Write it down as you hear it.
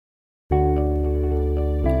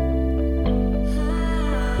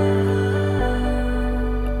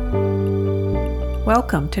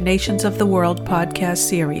Welcome to Nations of the World podcast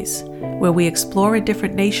series, where we explore a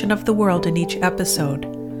different nation of the world in each episode.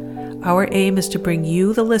 Our aim is to bring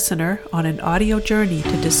you, the listener, on an audio journey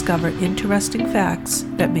to discover interesting facts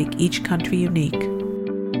that make each country unique.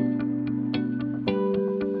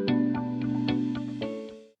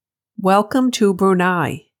 Welcome to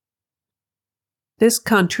Brunei. This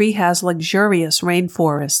country has luxurious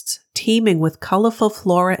rainforests, teeming with colorful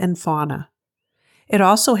flora and fauna. It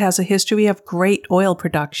also has a history of great oil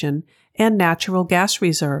production and natural gas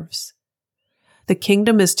reserves. The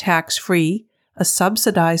kingdom is tax-free, a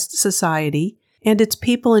subsidized society, and its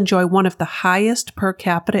people enjoy one of the highest per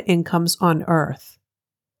capita incomes on earth.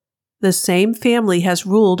 The same family has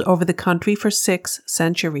ruled over the country for 6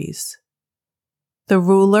 centuries. The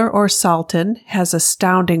ruler or sultan has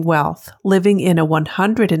astounding wealth, living in a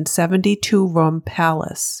 172-room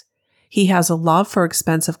palace. He has a love for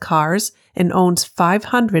expensive cars and owns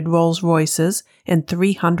 500 Rolls-Royces and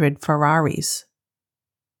 300 Ferraris.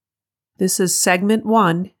 This is Segment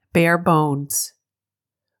 1, Bare Bones.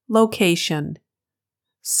 Location: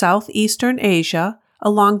 Southeastern Asia,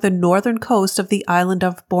 along the northern coast of the island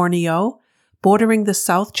of Borneo, bordering the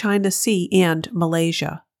South China Sea and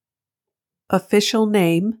Malaysia. Official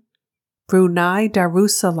name: Brunei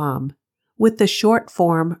Darussalam, with the short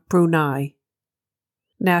form Brunei.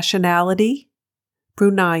 Nationality: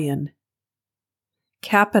 Bruneian.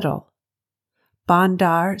 Capital: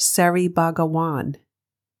 Bandar Seri Begawan.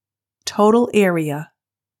 Total area: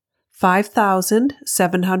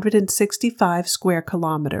 5,765 square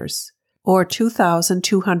kilometers, or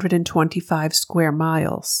 2,225 square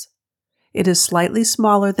miles. It is slightly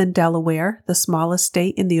smaller than Delaware, the smallest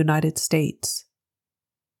state in the United States.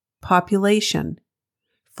 Population: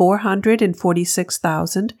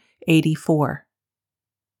 446,084.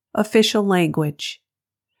 Official language: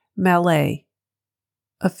 Malay.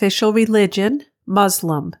 Official religion: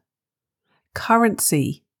 Muslim.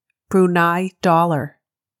 Currency: Brunei dollar.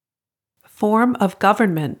 Form of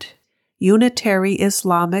government: Unitary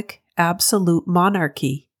Islamic Absolute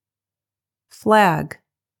Monarchy. Flag: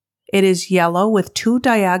 it is yellow with 2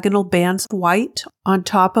 diagonal bands of white on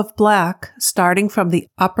top of black starting from the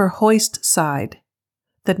upper hoist side.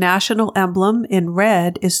 The national emblem in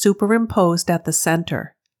red is superimposed at the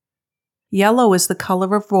center. Yellow is the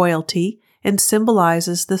color of royalty and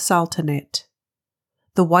symbolizes the Sultanate.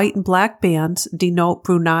 The white and black bands denote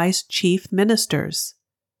Brunei's chief ministers.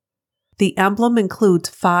 The emblem includes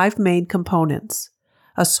 5 main components: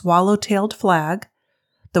 a swallow-tailed flag,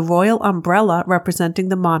 the royal umbrella representing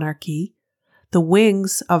the monarchy, the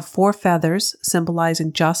wings of 4 feathers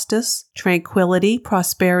symbolizing justice, tranquility,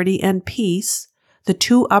 prosperity, and peace, the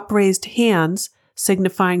 2 upraised hands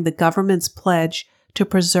signifying the government's pledge to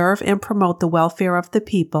preserve and promote the welfare of the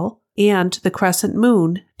people, and the crescent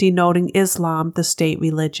moon denoting Islam, the state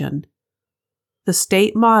religion. The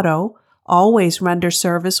state motto, "Always render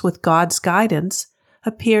service with God's guidance,"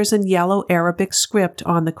 appears in yellow Arabic script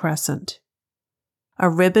on the crescent. A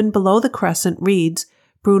ribbon below the crescent reads,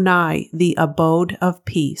 "Brunei, the abode of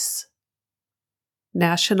peace."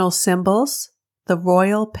 National symbols: the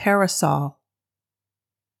royal parasol.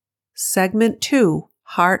 Segment 2,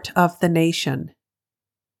 Heart of the Nation.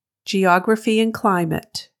 Geography and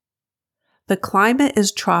climate. The climate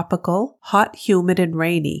is tropical, hot, humid, and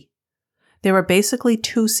rainy. There are basically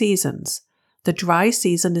 2 seasons. The dry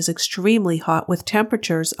season is extremely hot with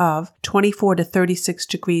temperatures of 24 to 36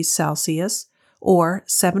 degrees Celsius or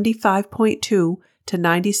 75.2 to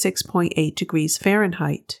 96.8 degrees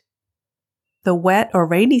Fahrenheit. The wet or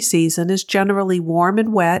rainy season is generally warm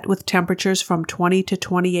and wet with temperatures from 20 to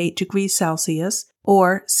 28 degrees Celsius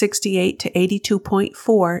or 68 to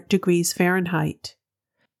 82.4 degrees Fahrenheit.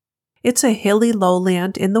 It's a hilly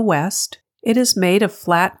lowland in the west. It is made of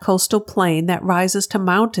flat coastal plain that rises to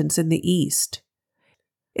mountains in the east.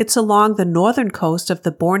 It's along the northern coast of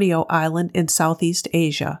the Borneo Island in Southeast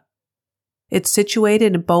Asia. It's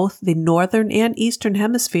situated in both the northern and eastern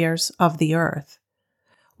hemispheres of the earth.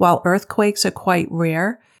 While earthquakes are quite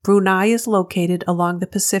rare, Brunei is located along the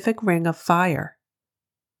Pacific Ring of Fire.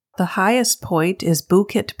 The highest point is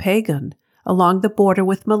Bukit Pagan, along the border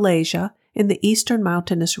with Malaysia in the eastern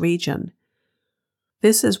mountainous region.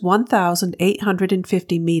 This is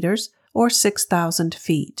 1,850 meters or 6,000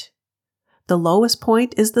 feet. The lowest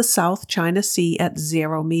point is the South China Sea at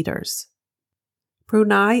 0 meters.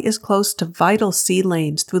 Brunei is close to vital sea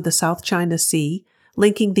lanes through the South China Sea,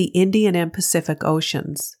 linking the Indian and Pacific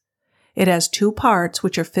Oceans. It has 2 parts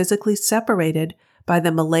which are physically separated by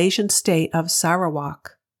the Malaysian state of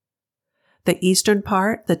Sarawak. The eastern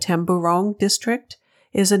part, the Temburong district,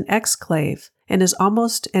 is an exclave and is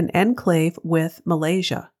almost an enclave with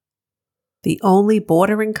Malaysia. The only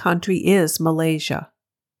bordering country is Malaysia.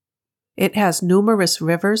 It has numerous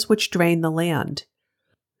rivers which drain the land.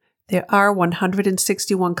 There are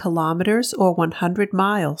 161 kilometers or 100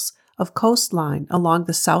 miles of coastline along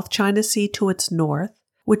the South China Sea to its north,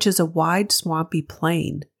 which is a wide swampy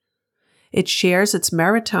plain. It shares its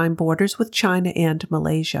maritime borders with China and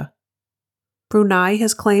Malaysia. Brunei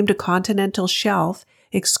has claimed a continental shelf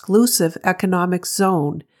exclusive economic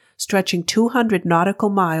zone stretching 200 nautical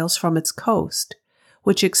miles from its coast,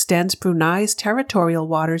 which extends Brunei's territorial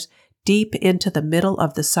waters deep into the middle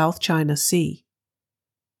of the South China Sea.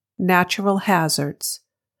 Natural hazards.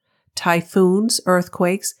 Typhoons,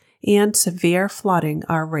 earthquakes, and severe flooding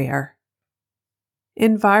are rare.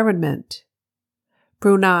 Environment.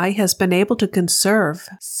 Brunei has been able to conserve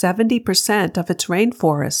 70% of its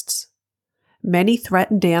rainforests. Many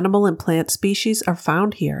threatened animal and plant species are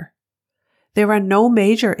found here. There are no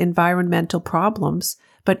major environmental problems,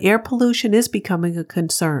 but air pollution is becoming a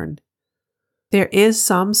concern. There is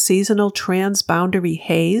some seasonal transboundary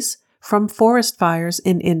haze from forest fires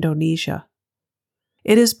in Indonesia.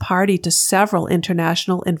 It is party to several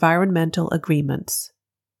international environmental agreements.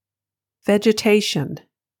 Vegetation.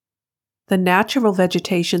 The natural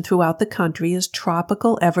vegetation throughout the country is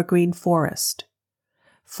tropical evergreen forest.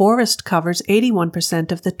 Forest covers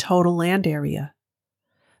 81% of the total land area.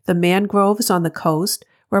 The mangroves on the coast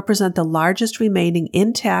represent the largest remaining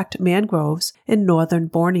intact mangroves in northern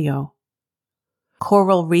Borneo.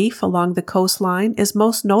 Coral reef along the coastline is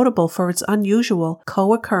most notable for its unusual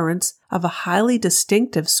co-occurrence of a highly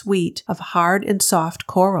distinctive suite of hard and soft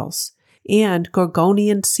corals and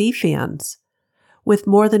Gorgonian sea fans, with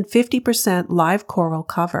more than 50% live coral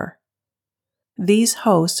cover. These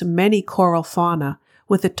host many coral fauna,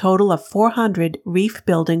 with a total of 400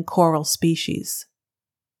 reef-building coral species.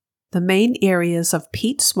 The main areas of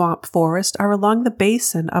peat swamp forest are along the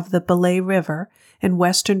basin of the Belait River in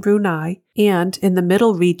western Brunei and in the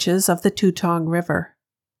middle reaches of the Tutong River.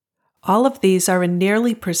 All of these are in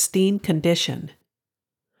nearly pristine condition.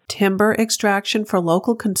 Timber extraction for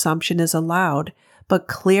local consumption is allowed, but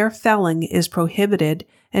clear felling is prohibited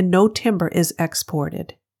and no timber is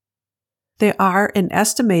exported. There are an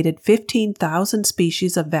estimated 15,000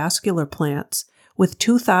 species of vascular plants, with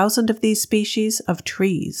 2,000 of these species of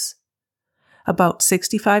trees. About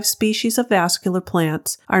 65 species of vascular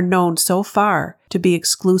plants are known so far to be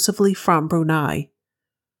exclusively from Brunei.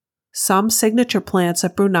 Some signature plants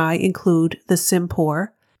of Brunei include the simpor,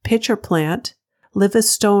 pitcher plant,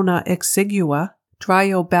 Livistona exigua,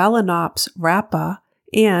 Dryobalanops rapa,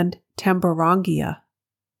 and Temburongia.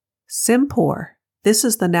 Simpor. This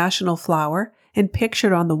is the national flower and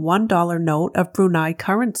pictured on the $1 note of Brunei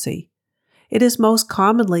currency. It is most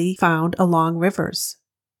commonly found along rivers.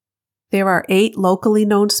 There are 8 locally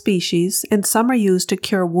known species, and some are used to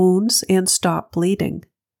cure wounds and stop bleeding.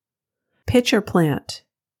 Pitcher plant.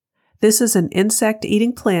 This is an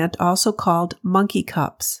insect-eating plant also called monkey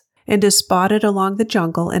cups, and is spotted along the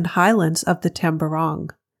jungle and highlands of the Temburong.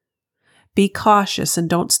 Be cautious and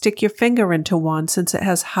don't stick your finger into one since it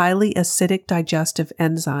has highly acidic digestive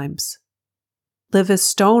enzymes.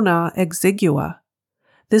 Livistona exigua.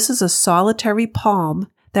 This is a solitary palm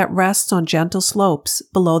that rests on gentle slopes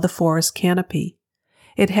below the forest canopy.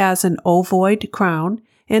 It has an ovoid crown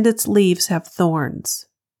and its leaves have thorns.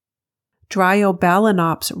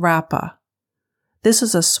 Dryobalanops rapa. This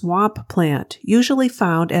is a swamp plant usually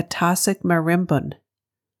found at Tasik Marimbun.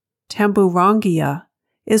 Temburongia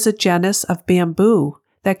is a genus of bamboo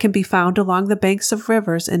that can be found along the banks of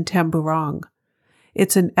rivers in Temburong.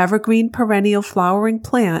 It's an evergreen perennial flowering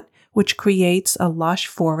plant which creates a lush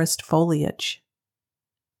forest foliage.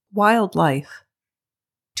 Wildlife.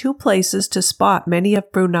 2 places to spot many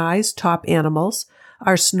of Brunei's top animals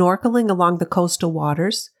are snorkeling along the coastal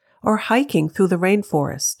waters or hiking through the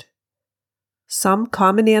rainforest. Some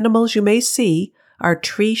common animals you may see are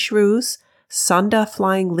tree shrews, Sunda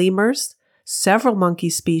flying lemurs, several monkey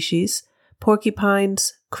species,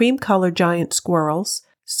 porcupines, cream-colored giant squirrels,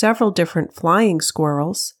 several different flying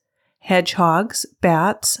squirrels, hedgehogs,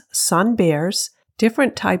 bats, sun bears,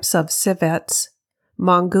 different types of civets,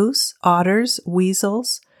 mongoose, otters,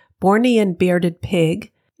 weasels, Bornean bearded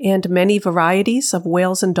pig, and many varieties of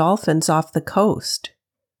whales and dolphins off the coast.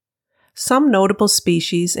 Some notable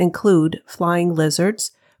species include flying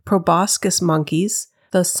lizards, proboscis monkeys,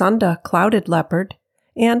 the Sunda clouded leopard,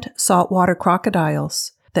 and saltwater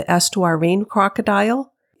crocodiles, the estuarine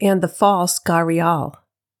crocodile, and the false gharial.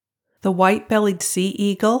 The white-bellied sea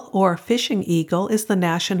eagle or fishing eagle is the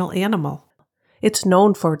national animal. It's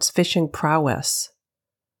known for its fishing prowess.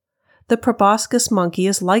 The proboscis monkey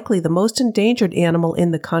is likely the most endangered animal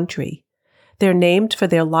in the country. They're named for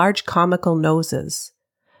their large comical noses.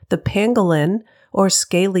 The pangolin, or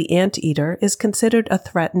scaly anteater, is considered a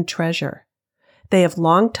threatened treasure. They have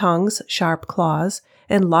long tongues, sharp claws,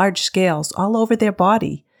 and large scales all over their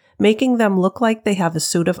body, making them look like they have a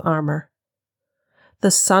suit of armor.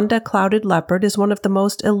 The Sunda clouded leopard is one of the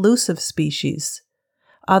most elusive species.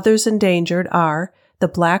 Others endangered are the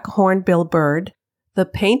black hornbill bird, the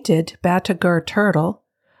painted batagur turtle,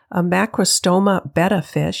 a Macrostoma betta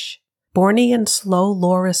fish, Bornean slow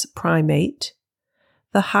loris primate,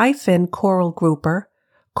 the high-fin coral grouper,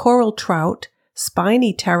 coral trout,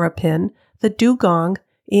 spiny terrapin, the dugong,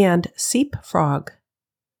 and seep frog.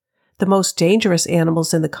 The most dangerous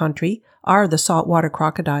animals in the country are the saltwater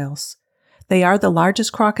crocodiles. They are the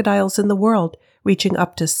largest crocodiles in the world, reaching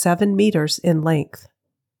up to 7 meters in length.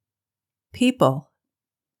 People.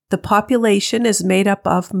 The population is made up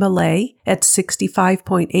of Malay at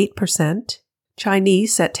 65.8%,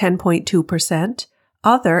 Chinese at 10.2%,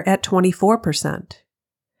 other at 24%.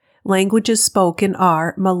 Languages spoken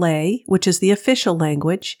are Malay, which is the official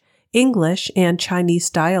language, English, and Chinese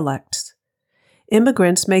dialects.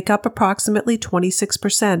 Immigrants make up approximately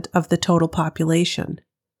 26% of the total population.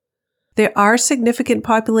 There are significant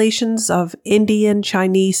populations of Indian,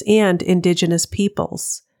 Chinese, and indigenous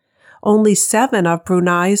peoples. Only 7 of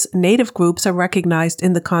Brunei's native groups are recognized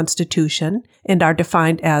in the Constitution and are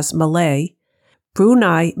defined as Malay: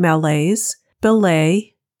 Brunei Malays,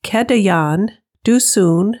 Belay, Kedayan,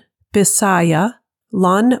 Dusun, Bisaya,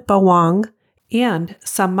 Lun Bawang, and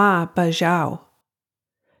Sama Bajau.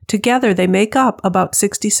 Together, they make up about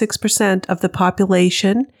 66% of the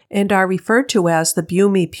population and are referred to as the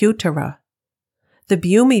Bumi Putera. The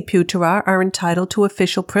Bumi Putera are entitled to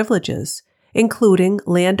official privileges, including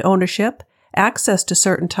land ownership, access to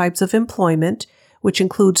certain types of employment, which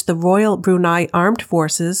includes the Royal Brunei Armed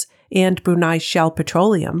Forces and Brunei Shell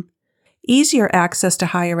Petroleum, easier access to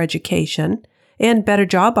higher education, and better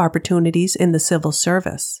job opportunities in the civil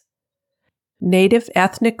service. Native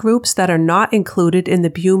ethnic groups that are not included in the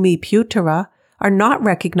Bumi Putera are not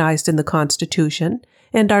recognized in the Constitution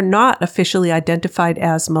and are not officially identified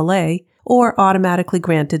as Malay or automatically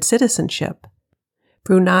granted citizenship.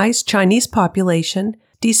 Brunei's Chinese population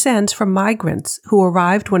descends from migrants who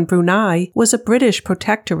arrived when Brunei was a British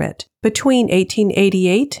protectorate between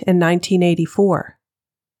 1888 and 1984.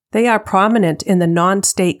 They are prominent in the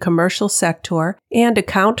non-state commercial sector and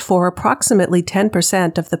account for approximately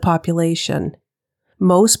 10% of the population.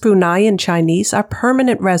 Most Bruneian Chinese are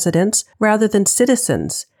permanent residents rather than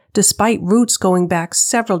citizens, despite roots going back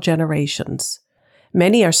several generations.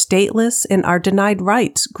 Many are stateless and are denied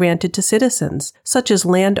rights granted to citizens, such as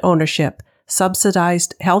land ownership,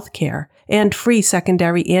 subsidized health care, and free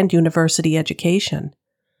secondary and university education.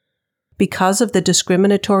 Because of the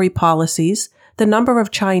discriminatory policies, the number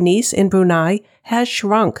of Chinese in Brunei has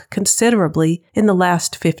shrunk considerably in the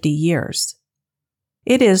last 50 years.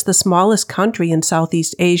 It is the smallest country in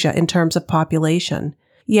Southeast Asia in terms of population,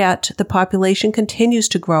 yet the population continues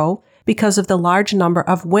to grow because of the large number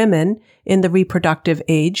of women in the reproductive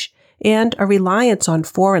age and a reliance on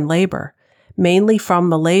foreign labor, mainly from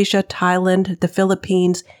Malaysia, Thailand, the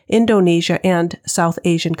Philippines, Indonesia, and South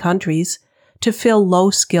Asian countries, to fill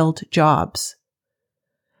low-skilled jobs.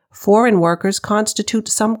 Foreign workers constitute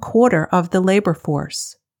some quarter of the labor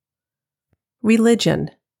force.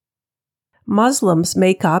 Religion. Muslims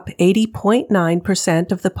make up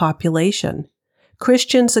 80.9% of the population.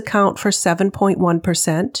 Christians account for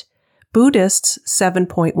 7.1%, Buddhists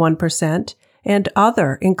 7.1%, and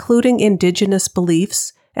other, including indigenous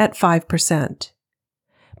beliefs, at 5%.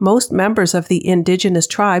 Most members of the indigenous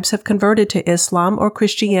tribes have converted to Islam or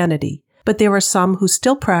Christianity, but there are some who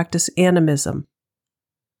still practice animism.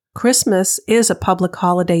 Christmas is a public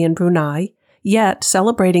holiday in Brunei, yet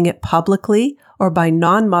celebrating it publicly or by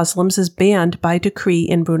non-Muslims is banned by decree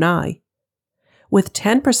in Brunei. With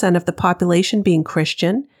 10% of the population being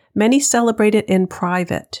Christian, many celebrate it in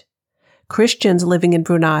private. Christians living in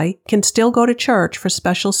Brunei can still go to church for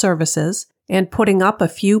special services, and putting up a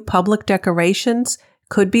few public decorations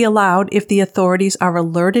could be allowed if the authorities are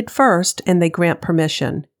alerted first and they grant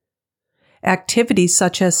permission. Activities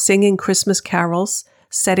such as singing Christmas carols,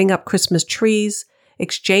 setting up Christmas trees,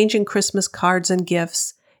 exchanging Christmas cards and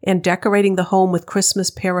gifts, and decorating the home with Christmas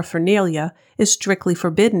paraphernalia is strictly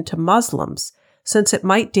forbidden to Muslims, since it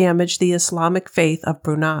might damage the Islamic faith of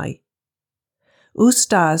Brunei.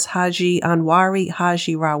 Ustaz Haji Anwari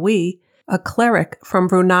Haji Rawi, a cleric from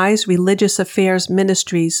Brunei's Religious Affairs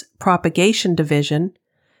Ministry's Propagation Division,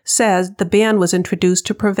 says the ban was introduced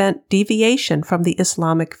to prevent deviation from the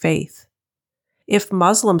Islamic faith. If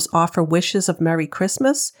Muslims offer wishes of Merry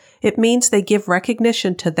Christmas, it means they give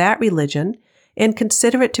recognition to that religion and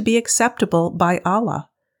consider it to be acceptable by Allah.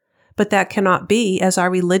 But that cannot be, as our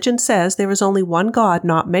religion says there is only one God,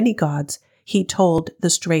 not many gods, he told the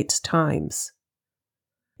Straits Times.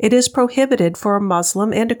 It is prohibited for a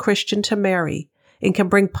Muslim and a Christian to marry and can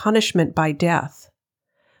bring punishment by death.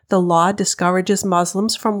 The law discourages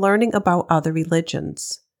Muslims from learning about other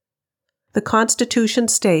religions. The Constitution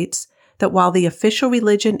states that while the official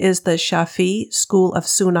religion is the Shafi'i school of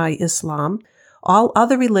Sunni Islam, all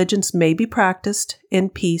other religions may be practiced in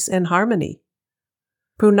peace and harmony.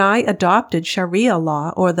 Brunei adopted Sharia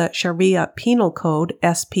law, or the Sharia Penal Code,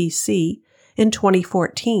 SPC, in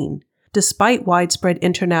 2014, despite widespread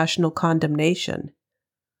international condemnation.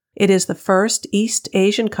 It is the first East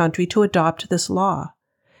Asian country to adopt this law.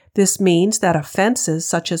 This means that offenses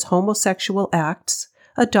such as homosexual acts,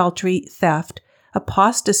 adultery, theft,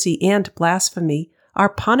 apostasy, and blasphemy are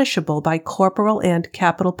punishable by corporal and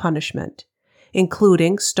capital punishment,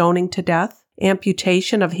 including stoning to death,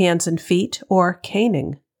 amputation of hands and feet, or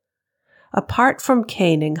caning. Apart from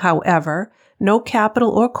caning, however, no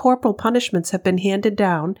capital or corporal punishments have been handed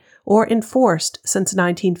down or enforced since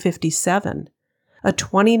 1957. A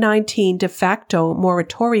 2019 de facto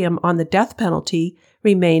moratorium on the death penalty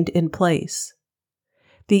remained in place.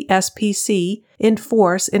 The SPC, in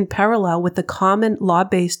force in parallel with the common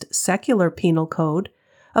law-based secular penal code,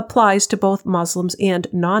 applies to both Muslims and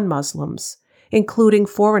non-Muslims, including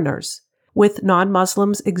foreigners, with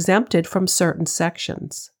non-Muslims exempted from certain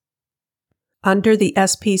sections. Under the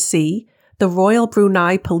SPC, the Royal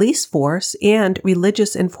Brunei Police Force and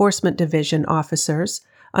Religious Enforcement Division officers,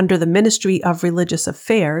 under the Ministry of Religious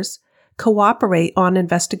Affairs, cooperate on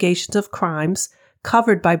investigations of crimes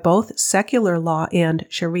covered by both secular law and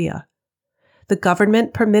Sharia. The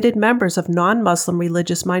government permitted members of non-Muslim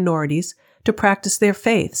religious minorities to practice their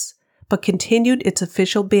faiths, but continued its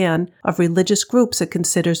official ban of religious groups it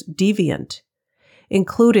considers deviant,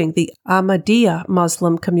 including the Ahmadiyya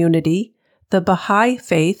Muslim community, the Baha'i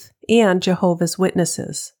faith, and Jehovah's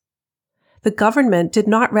Witnesses. The government did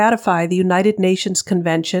not ratify the United Nations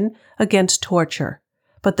Convention Against Torture,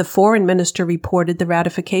 but the foreign minister reported the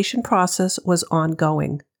ratification process was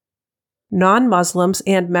ongoing. Non-Muslims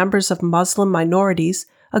and members of Muslim minorities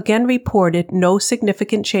again reported no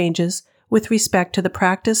significant changes with respect to the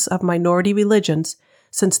practice of minority religions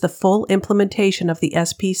since the full implementation of the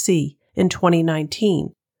SPC in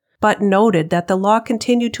 2019, but noted that the law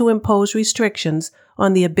continued to impose restrictions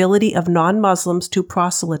on the ability of non-Muslims to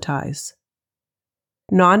proselytize.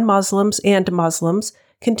 Non-Muslims and Muslims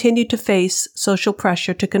continued to face social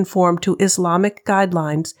pressure to conform to Islamic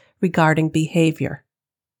guidelines regarding behavior.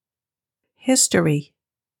 History.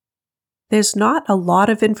 There's not a lot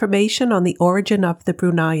of information on the origin of the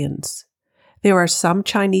Bruneians. There are some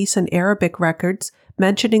Chinese and Arabic records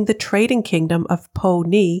mentioning the trading kingdom of Po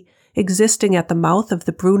Ni existing at the mouth of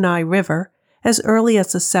the Brunei River as early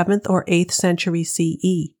as the 7th or 8th century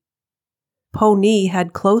CE. Po Ni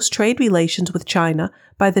had close trade relations with China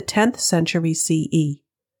by the 10th century CE.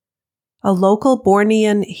 A local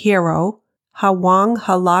Bornean hero, Hawang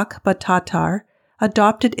Halak Batatar,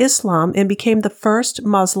 adopted Islam and became the first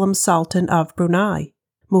Muslim Sultan of Brunei,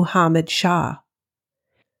 Muhammad Shah.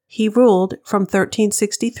 He ruled from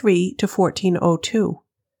 1363 to 1402.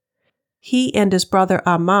 He and his brother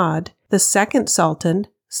Ahmad, the second Sultan,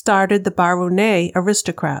 started the Brunei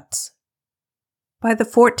aristocrats. By the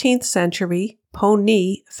 14th century, Po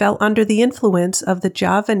Ni fell under the influence of the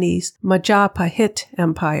Javanese Majapahit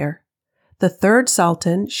Empire. The third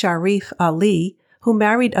Sultan, Sharif Ali, who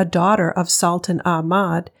married a daughter of Sultan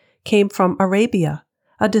Ahmad, came from Arabia,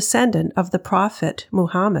 a descendant of the Prophet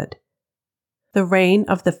Muhammad. The reign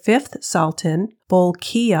of the fifth Sultan,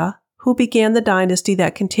 Bolkiah, who began the dynasty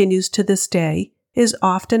that continues to this day, is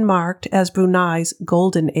often marked as Brunei's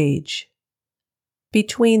Golden Age.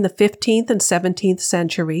 Between the 15th and 17th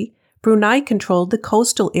century, Brunei controlled the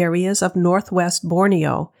coastal areas of northwest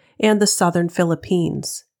Borneo and the southern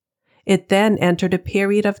Philippines. It then entered a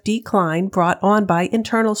period of decline brought on by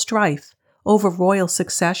internal strife over royal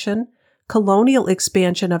succession, colonial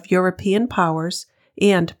expansion of European powers,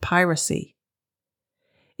 and piracy.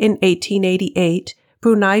 In 1888,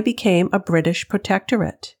 Brunei became a British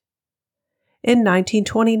protectorate. In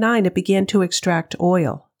 1929, it began to extract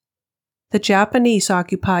oil. The Japanese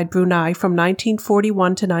occupied Brunei from 1941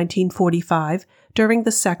 to 1945 during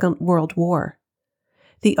the Second World War.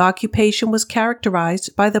 The occupation was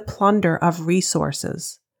characterized by the plunder of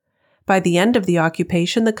resources. By the end of the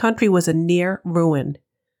occupation, the country was a near ruin.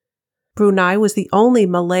 Brunei was the only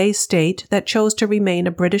Malay state that chose to remain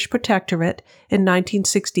a British protectorate in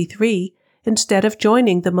 1963 instead of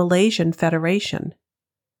joining the Malaysian Federation.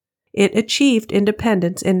 It achieved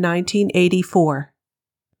independence in 1984.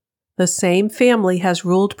 The same family has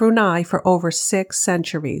ruled Brunei for over 6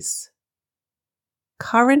 centuries.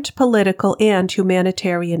 Current political and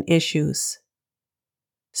humanitarian issues.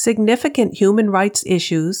 Significant human rights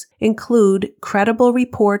issues include credible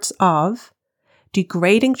reports of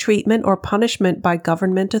degrading treatment or punishment by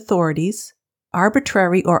government authorities,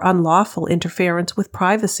 arbitrary or unlawful interference with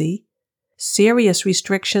privacy, serious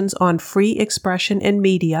restrictions on free expression and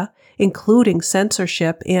media, including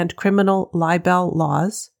censorship and criminal libel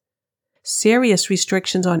laws, serious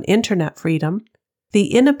restrictions on internet freedom,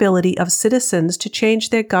 the inability of citizens to change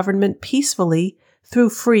their government peacefully through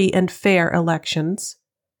free and fair elections,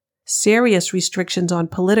 serious restrictions on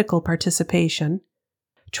political participation,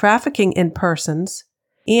 trafficking in persons,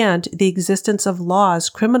 and the existence of laws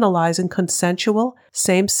criminalizing consensual,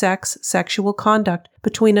 same-sex sexual conduct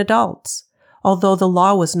between adults, although the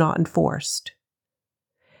law was not enforced.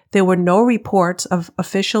 There were no reports of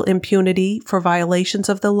official impunity for violations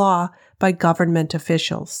of the law by government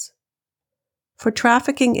officials. For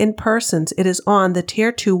trafficking in persons, it is on the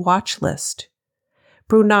Tier 2 watch list.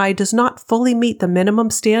 Brunei does not fully meet the minimum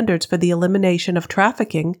standards for the elimination of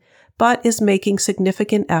trafficking, but is making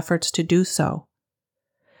significant efforts to do so.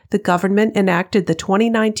 The government enacted the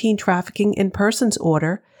 2019 Trafficking in Persons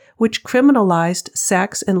Order, which criminalized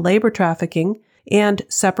sex and labor trafficking and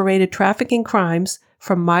separated trafficking crimes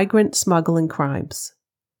from migrant smuggling crimes.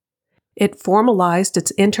 It formalized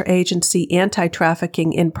its Interagency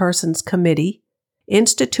Anti-Trafficking in Persons Committee,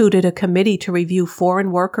 instituted a committee to review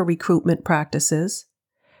foreign worker recruitment practices,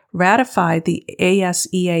 ratified the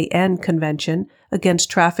ASEAN Convention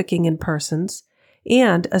Against Trafficking in Persons,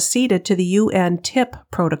 and acceded to the UN TIP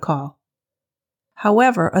Protocol.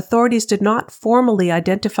 However, authorities did not formally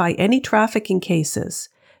identify any trafficking cases,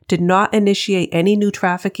 did not initiate any new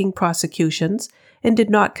trafficking prosecutions, and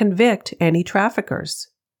did not convict any traffickers.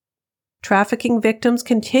 Trafficking victims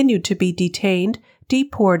continued to be detained,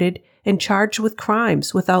 deported, and charged with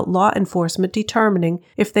crimes without law enforcement determining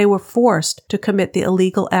if they were forced to commit the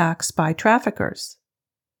illegal acts by traffickers.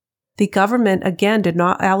 The government again did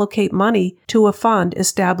not allocate money to a fund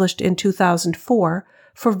established in 2004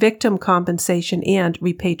 for victim compensation and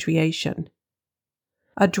repatriation.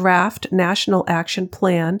 A draft national action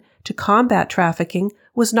plan to combat trafficking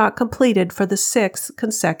was not completed for the 6th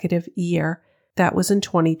consecutive year. That was in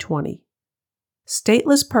 2020.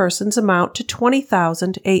 Stateless persons amount to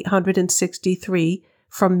 20,863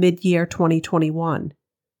 from mid-year 2021.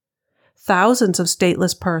 Thousands of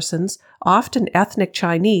stateless persons, often ethnic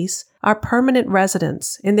Chinese, are permanent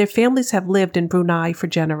residents, and their families have lived in Brunei for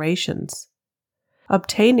generations.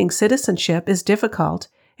 Obtaining citizenship is difficult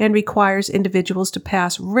and requires individuals to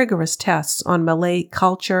pass rigorous tests on Malay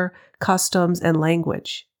culture, customs, and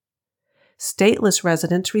language. Stateless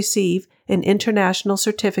residents receive an International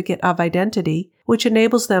Certificate of Identity, which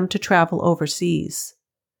enables them to travel overseas.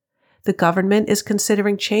 The government is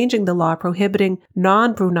considering changing the law prohibiting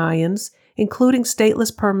non-Bruneians, including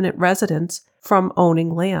stateless permanent residents, from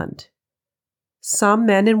owning land. Some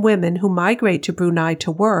men and women who migrate to Brunei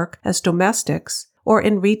to work as domestics or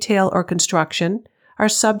in retail or construction are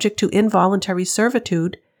subject to involuntary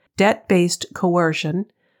servitude, debt-based coercion,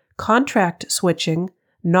 contract switching,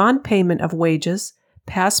 non-payment of wages,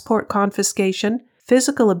 passport confiscation,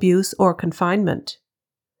 physical abuse, or confinement.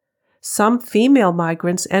 Some female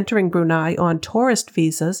migrants entering Brunei on tourist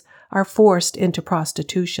visas are forced into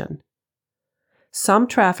prostitution. Some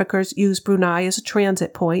traffickers use Brunei as a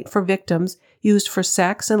transit point for victims used for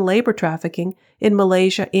sex and labor trafficking in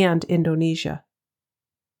Malaysia and Indonesia.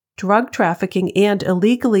 Drug trafficking and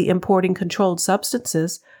illegally importing controlled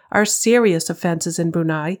substances are serious offenses in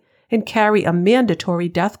Brunei and carry a mandatory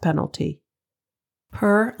death penalty.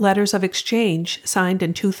 Per letters of exchange signed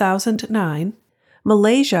in 2009,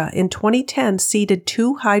 Malaysia in 2010 ceded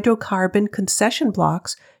 2 hydrocarbon concession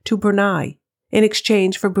blocks to Brunei in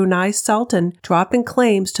exchange for Brunei's Sultan dropping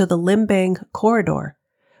claims to the Limbang Corridor,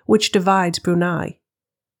 which divides Brunei.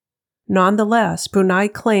 Nonetheless, Brunei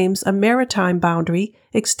claims a maritime boundary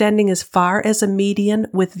extending as far as a median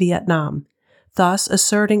with Vietnam, thus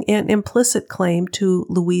asserting an implicit claim to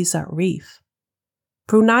Louisa Reef.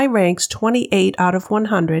 Brunei ranks 28 out of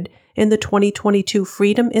 100 in the 2022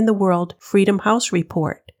 Freedom in the World Freedom House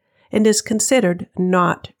Report and is considered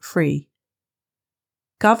not free.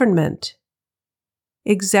 Government.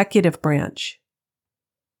 Executive branch.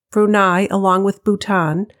 Brunei, along with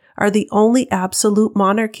Bhutan, are the only absolute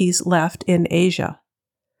monarchies left in Asia.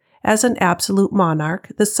 As an absolute monarch,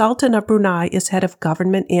 the Sultan of Brunei is head of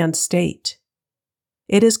government and state.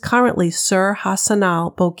 It is currently Sir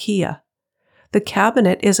Hassanal Bolkiah. The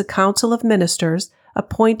cabinet is a council of ministers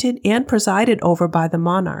appointed and presided over by the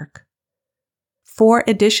monarch. 4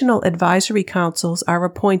 additional advisory councils are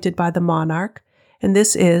appointed by the monarch, and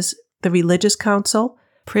this is the Religious Council,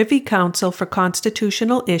 Privy Council for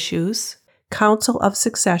Constitutional Issues, Council of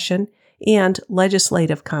Succession, and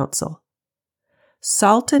Legislative Council.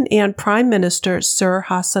 Sultan and Prime Minister Sir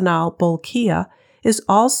Hassanal Bolkiah is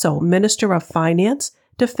also Minister of Finance,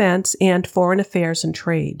 Defense, and Foreign Affairs and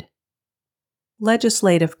Trade.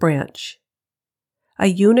 Legislative Branch.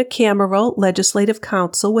 A unicameral legislative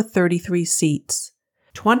council with 33 seats.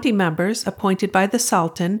 20 members appointed by the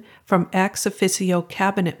Sultan from ex officio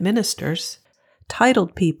cabinet ministers,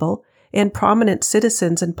 titled people, and prominent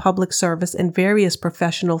citizens in public service in various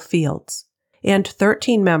professional fields, and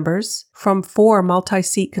 13 members from 4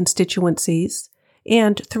 multi-seat constituencies,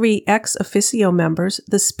 and 3 ex officio members,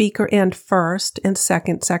 the Speaker and first and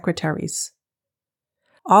second secretaries.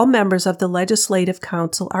 All members of the Legislative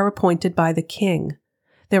Council are appointed by the King.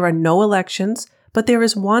 There are no elections, but there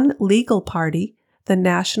is one legal party, the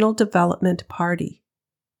National Development Party.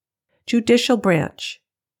 Judicial Branch.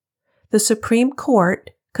 The Supreme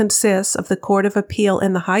Court consists of the Court of Appeal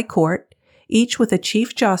and the High Court, each with a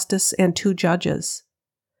Chief Justice and 2 judges.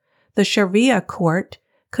 The Sharia Court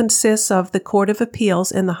consists of the Court of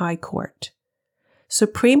Appeals and the High Court.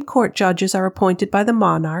 Supreme Court judges are appointed by the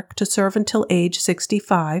monarch to serve until age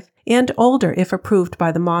 65 and older if approved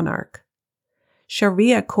by the monarch.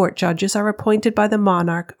 Sharia court judges are appointed by the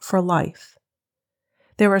monarch for life.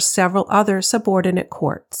 There are several other subordinate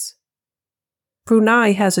courts.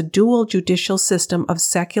 Brunei has a dual judicial system of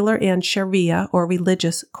secular and Sharia or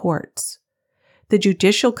religious courts. The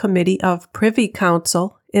Judicial Committee of Privy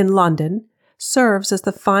Council in London serves as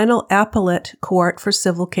the final appellate court for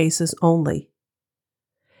civil cases only.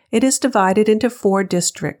 It is divided into 4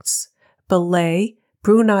 districts: Balai,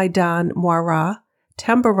 Brunei Dan Muara,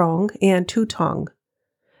 Temburong, and Tutong.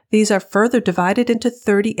 These are further divided into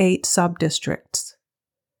 38 sub-districts.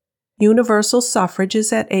 Universal suffrage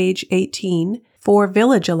is at age 18 for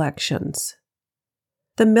village elections.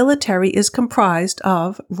 The military is comprised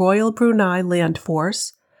of Royal Brunei Land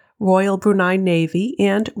Force, Royal Brunei Navy,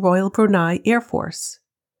 and Royal Brunei Air Force.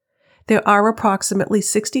 There are approximately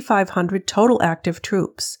 6,500 total active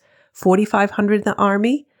troops, 4,500 in the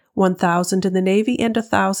Army, 1,000 in the Navy, and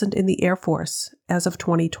 1,000 in the Air Force as of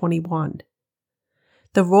 2021.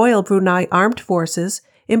 The Royal Brunei Armed Forces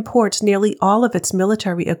imports nearly all of its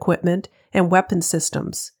military equipment and weapon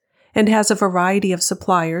systems, and has a variety of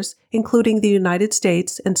suppliers, including the United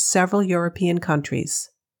States and several European countries.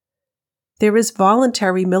 There is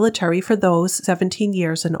voluntary military for those 17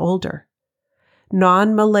 years and older.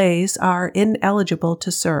 Non-Malays are ineligible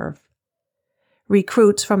to serve.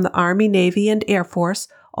 Recruits from the Army, Navy, and Air Force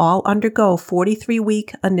all undergo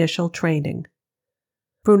 43-week initial training.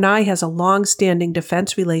 Brunei has a long-standing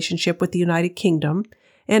defense relationship with the United Kingdom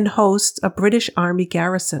and hosts a British Army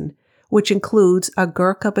garrison, which includes a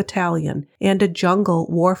Gurkha battalion and a jungle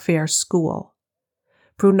warfare school.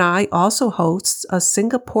 Brunei also hosts a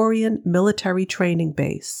Singaporean military training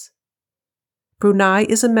base. Brunei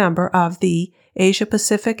is a member of the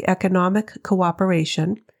Asia-Pacific Economic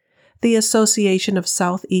Cooperation, the Association of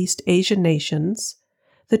Southeast Asian Nations,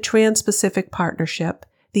 the Trans-Pacific Partnership,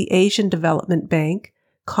 the Asian Development Bank,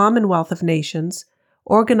 Commonwealth of Nations,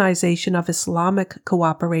 Organization of Islamic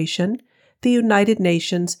Cooperation, the United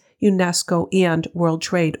Nations, UNESCO, and World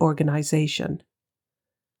Trade Organization.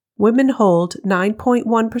 Women hold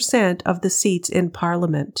 9.1% of the seats in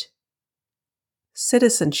Parliament.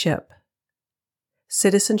 Citizenship.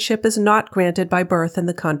 Citizenship is not granted by birth in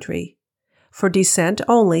the country. For descent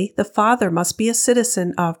only, the father must be a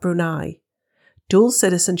citizen of Brunei. Dual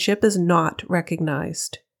citizenship is not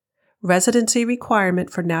recognized. Residency requirement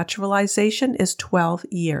for naturalization is 12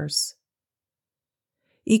 years.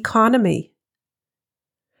 Economy.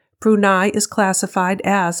 Brunei is classified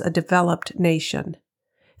as a developed nation.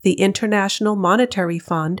 The International Monetary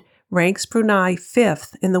Fund ranks Brunei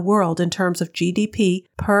 5th in the world in terms of GDP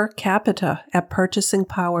per capita at purchasing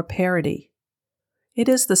power parity. It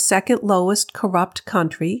is the second lowest corrupt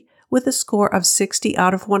country with a score of 60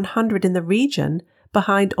 out of 100 in the region,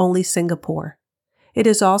 behind only Singapore. It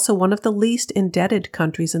is also one of the least indebted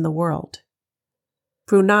countries in the world.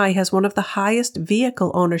 Brunei has one of the highest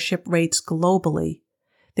vehicle ownership rates globally.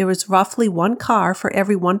 There is roughly 1 car for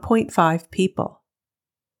every 1.5 people.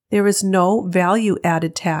 There is no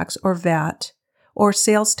value-added tax or VAT or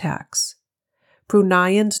sales tax.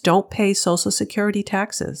 Bruneians don't pay Social Security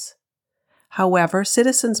taxes. However,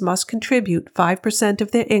 citizens must contribute 5%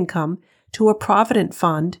 of their income to a provident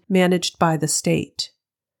fund managed by the state.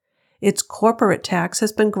 Its corporate tax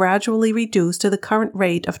has been gradually reduced to the current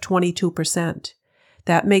rate of 22%,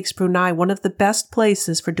 That makes Brunei one of the best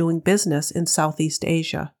places for doing business in Southeast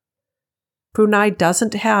Asia. Brunei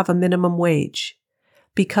doesn't have a minimum wage.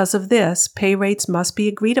 Because of this, pay rates must be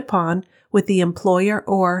agreed upon with the employer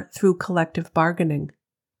or through collective bargaining.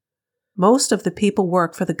 Most of the people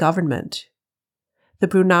work for the government. The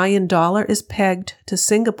Bruneian dollar is pegged to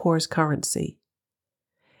Singapore's currency.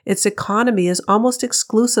 Its economy is almost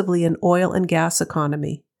exclusively an oil and gas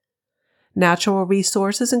economy. Natural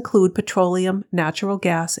resources include petroleum, natural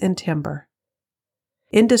gas, and timber.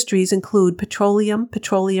 Industries include petroleum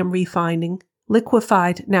refining,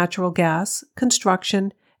 liquefied natural gas,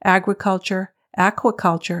 construction, agriculture,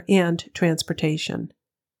 aquaculture, and transportation.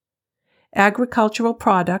 Agricultural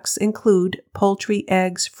products include poultry,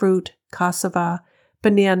 eggs, fruit, cassava,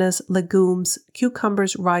 bananas, legumes,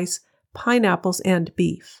 cucumbers, rice, pineapples, and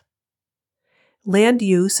beef. Land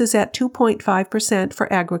use is at 2.5%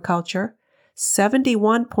 for agriculture,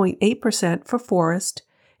 71.8% for forest,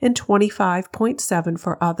 and 25.7%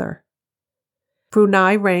 for other.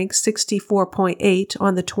 Brunei ranks 64.8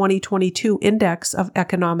 on the 2022 Index of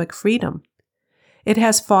Economic Freedom. It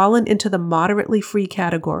has fallen into the moderately free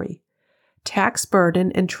category. Tax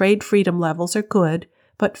burden and trade freedom levels are good,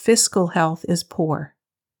 but fiscal health is poor.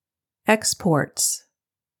 Exports.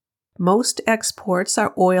 Most exports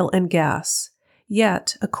are oil and gas.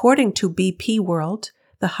 Yet, according to BP World,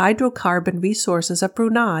 the hydrocarbon resources of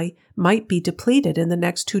Brunei might be depleted in the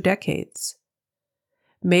next 2 decades.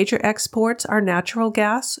 Major exports are natural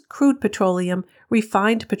gas, crude petroleum,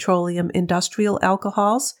 refined petroleum, industrial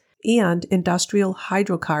alcohols, and industrial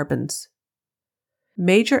hydrocarbons.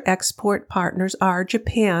 Major export partners are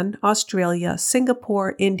Japan, Australia,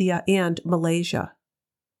 Singapore, India, and Malaysia.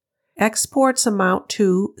 Exports amount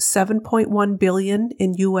to $7.1 billion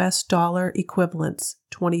in US dollar equivalents,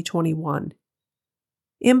 2021.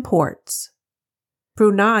 Imports.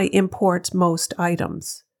 Brunei imports most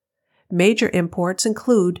items. Major imports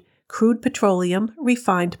include crude petroleum,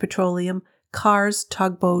 refined petroleum, cars,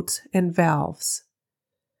 tugboats, and valves.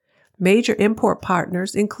 Major import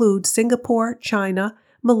partners include Singapore, China,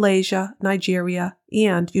 Malaysia, Nigeria,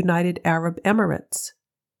 and United Arab Emirates.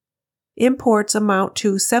 Imports amount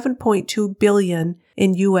to $7.2 billion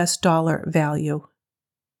in US dollar value.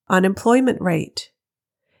 Unemployment rate.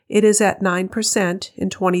 It is at 9% in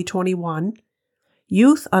 2021.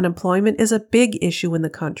 Youth unemployment is a big issue in the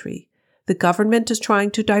country. The government is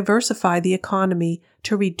trying to diversify the economy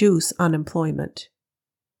to reduce unemployment.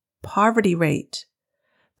 Poverty rate.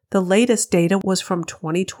 The latest data was from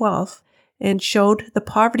 2012 and showed the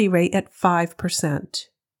poverty rate at 5%.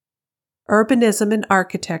 Urbanism and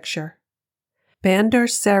architecture. Bandar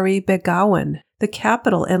Seri Begawan, the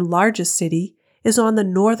capital and largest city, is on the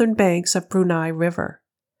northern banks of Brunei River.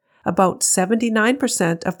 About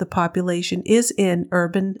 79% of the population is in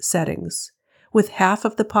urban settings, with half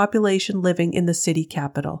of the population living in the city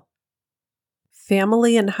capital.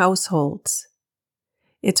 Family and households.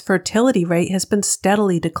 Its fertility rate has been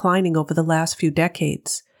steadily declining over the last few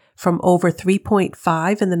decades, from over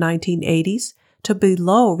 3.5 in the 1980s to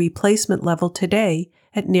below replacement level today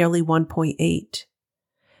at nearly 1.8.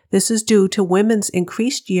 This is due to women's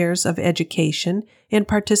increased years of education and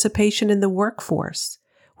participation in the workforce,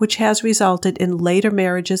 which has resulted in later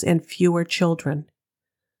marriages and fewer children.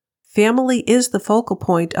 Family is the focal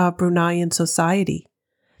point of Bruneian society.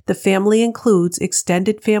 The family includes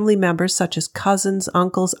extended family members such as cousins,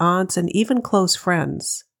 uncles, aunts, and even close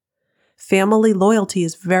friends. Family loyalty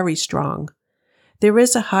is very strong. There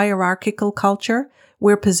is a hierarchical culture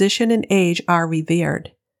where position and age are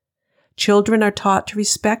revered. Children are taught to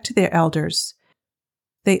respect their elders.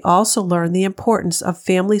 They also learn the importance of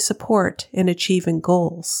family support in achieving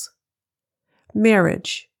goals.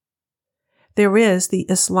 Marriage. There is the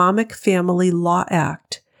Islamic Family Law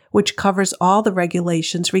Act, which covers all the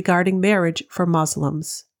regulations regarding marriage for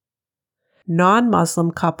Muslims.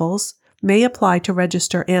 Non-Muslim couples may apply to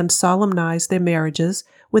register and solemnize their marriages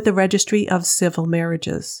with the Registry of Civil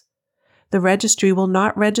Marriages. The registry will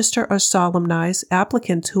not register or solemnize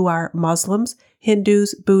applicants who are Muslims,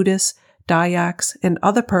 Hindus, Buddhists, Dayaks, and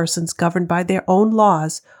other persons governed by their own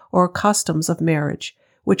laws or customs of marriage,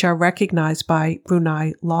 which are recognized by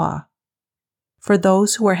Brunei law. For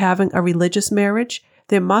those who are having a religious marriage,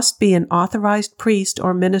 there must be an authorized priest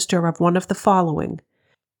or minister of one of the following: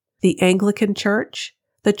 the Anglican Church,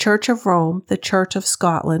 the Church of Rome, the Church of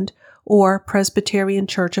Scotland, or Presbyterian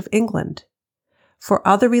Church of England. For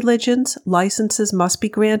other religions, licenses must be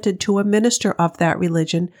granted to a minister of that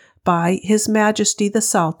religion by His Majesty the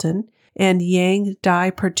Sultan and Yang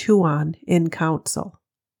Dai Pertuan in council.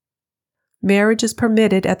 Marriage is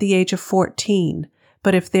permitted at the age of 14,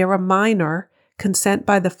 but if they're a minor, consent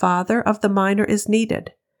by the father of the minor is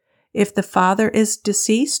needed. If the father is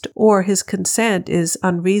deceased or his consent is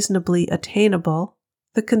unreasonably attainable,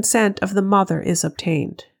 the consent of the mother is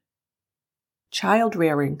obtained. Child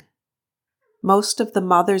rearing. Most of the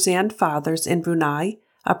mothers and fathers in Brunei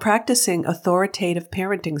are practicing authoritative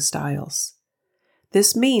parenting styles.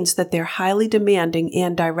 This means that they're highly demanding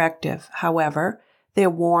and directive. However, they're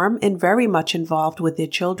warm and very much involved with their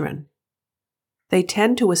children. They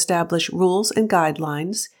tend to establish rules and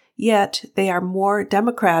guidelines, yet they are more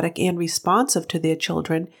democratic and responsive to their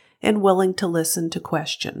children and willing to listen to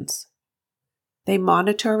questions. They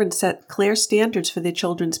monitor and set clear standards for their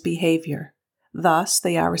children's behavior. Thus,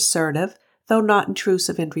 they are assertive, though not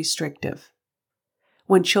intrusive and restrictive.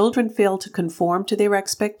 When children fail to conform to their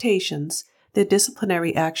expectations, their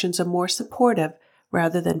disciplinary actions are more supportive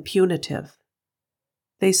rather than punitive.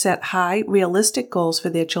 They set high, realistic goals for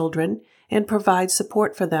their children and provide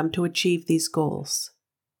support for them to achieve these goals.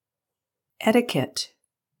 Etiquette.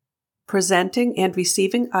 Presenting and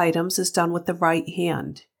receiving items is done with the right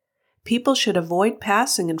hand. People should avoid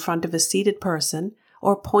passing in front of a seated person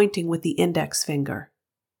or pointing with the index finger.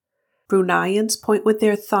 Bruneians point with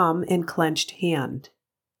their thumb and clenched hand.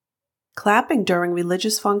 Clapping during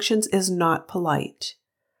religious functions is not polite.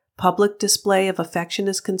 Public display of affection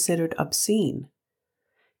is considered obscene.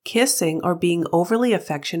 Kissing or being overly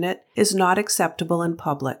affectionate is not acceptable in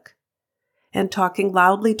public. And talking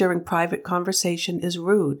loudly during private conversation is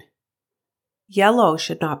rude. Yellow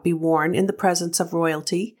should not be worn in the presence of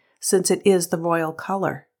royalty, since it is the royal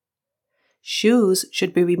color. Shoes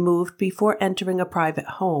should be removed before entering a private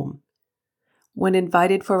home. When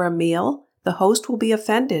invited for a meal, the host will be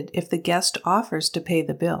offended if the guest offers to pay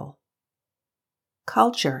the bill.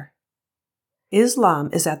 Culture. Islam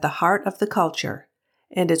is at the heart of the culture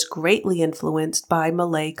and is greatly influenced by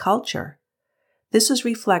Malay culture. This is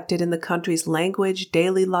reflected in the country's language,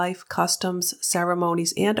 daily life, customs,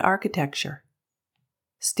 ceremonies, and architecture.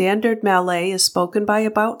 Standard Malay is spoken by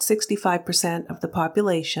about 65% of the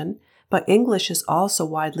population, but English is also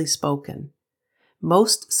widely spoken.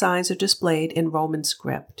 Most signs are displayed in Roman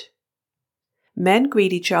script. Men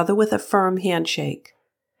greet each other with a firm handshake.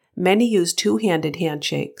 Many use two-handed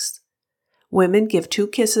handshakes. Women give 2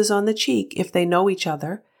 kisses on the cheek if they know each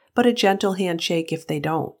other, but a gentle handshake if they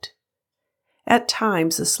don't. At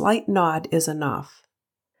times, a slight nod is enough.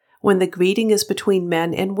 When the greeting is between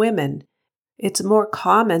men and women, it's more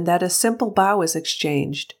common that a simple bow is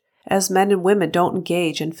exchanged, as men and women don't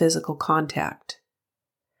engage in physical contact.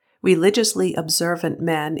 Religiously observant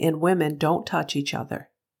men and women don't touch each other.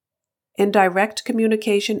 Indirect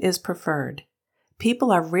communication is preferred.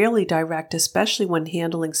 People are rarely direct, especially when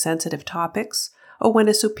handling sensitive topics or when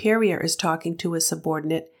a superior is talking to a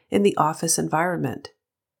subordinate in the office environment.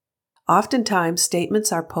 Oftentimes,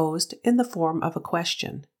 statements are posed in the form of a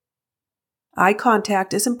question. Eye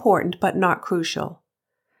contact is important but not crucial.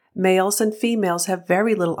 Males and females have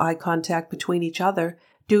very little eye contact between each other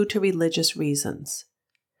due to religious reasons.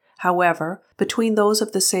 However, between those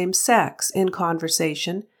of the same sex in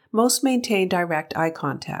conversation, most maintain direct eye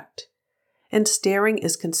contact, and staring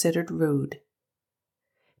is considered rude.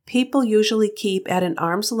 People usually keep at an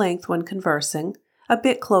arm's length when conversing, a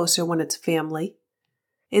bit closer when it's family.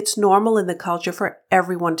 It's normal in the culture for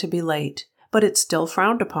everyone to be late, but it's still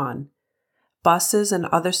frowned upon. Buses and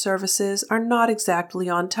other services are not exactly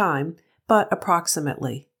on time, but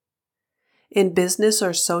approximately. In business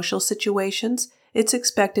or social situations, it's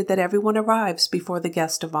expected that everyone arrives before the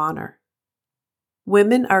guest of honor.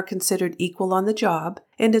 Women are considered equal on the job,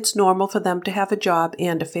 and it's normal for them to have a job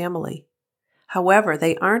and a family. However,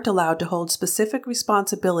 they aren't allowed to hold specific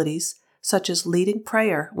responsibilities, such as leading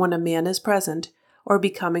prayer when a man is present or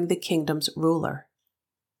becoming the kingdom's ruler.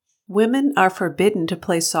 Women are forbidden to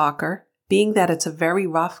play soccer, being that it's a very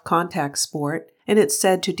rough contact sport, and it's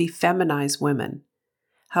said to defeminize women.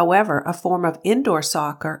 However, a form of indoor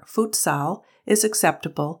soccer, futsal, is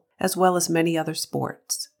acceptable, as well as many other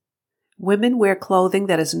sports. Women wear clothing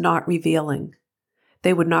that is not revealing.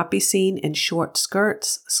 They would not be seen in short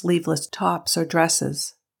skirts, sleeveless tops, or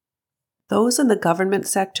dresses. Those in the government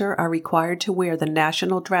sector are required to wear the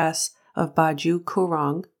national dress of baju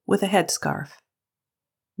kurung with a headscarf.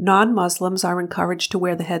 Non-Muslims are encouraged to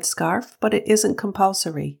wear the headscarf, but it isn't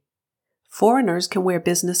compulsory. Foreigners can wear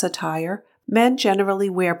business attire. Men generally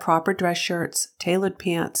wear proper dress shirts, tailored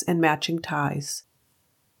pants, and matching ties.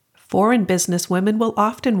 Foreign business women will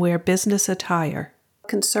often wear business attire.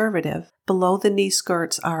 Conservative, below-the-knee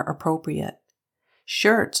skirts are appropriate.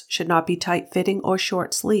 Shirts should not be tight-fitting or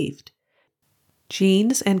short-sleeved.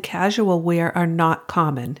 Jeans and casual wear are not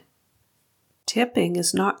common. Tipping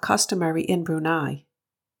is not customary in Brunei.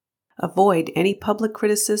 Avoid any public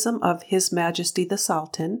criticism of His Majesty the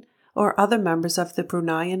Sultan or other members of the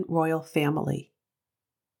Bruneian royal family.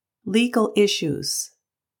 Legal issues.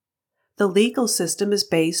 The legal system is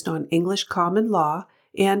based on English common law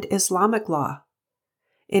and Islamic law.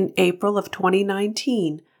 In April of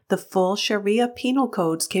 2019, the full Sharia penal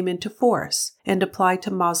codes came into force and apply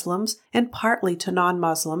to Muslims and partly to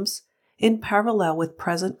non-Muslims in parallel with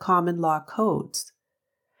present common law codes.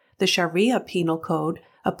 The Sharia penal code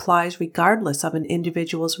applies regardless of an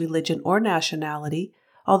individual's religion or nationality,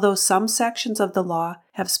 although some sections of the law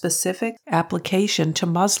have specific application to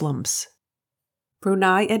Muslims.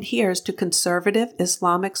 Brunei adheres to conservative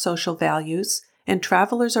Islamic social values, and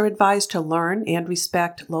travelers are advised to learn and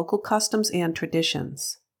respect local customs and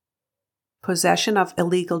traditions. Possession of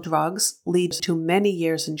illegal drugs leads to many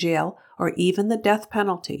years in jail or even the death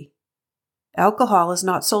penalty. Alcohol is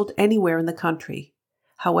not sold anywhere in the country.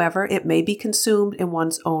 However, it may be consumed in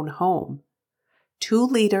one's own home. 2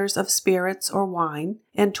 liters of spirits or wine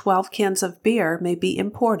and 12 cans of beer may be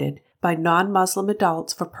imported by non-Muslim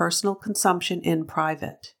adults for personal consumption in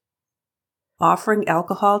private. Offering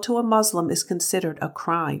alcohol to a Muslim is considered a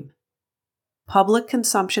crime. Public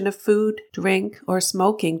consumption of food, drink, or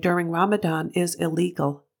smoking during Ramadan is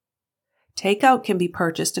illegal. Takeout can be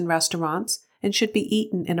purchased in restaurants and should be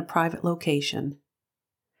eaten in a private location.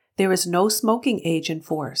 There is no smoking age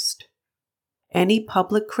enforced. Any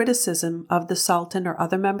public criticism of the Sultan or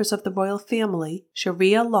other members of the royal family,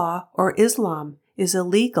 Sharia law, or Islam is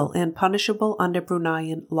illegal and punishable under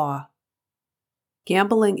Bruneian law.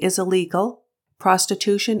 Gambling is illegal.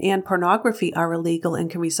 Prostitution and pornography are illegal and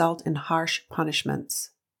can result in harsh punishments.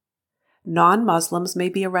 Non-Muslims may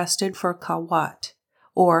be arrested for khalwat,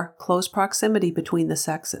 or close proximity between the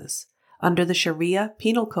sexes, under the Sharia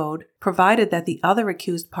penal code, provided that the other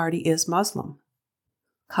accused party is Muslim.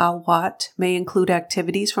 Khalwat may include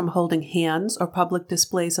activities from holding hands or public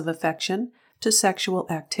displays of affection to sexual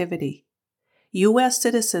activity. U.S.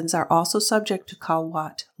 citizens are also subject to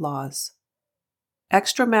khalwat laws.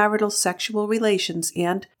 Extramarital sexual relations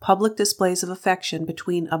and public displays of affection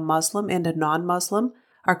between a Muslim and a non-Muslim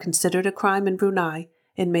are considered a crime in Brunei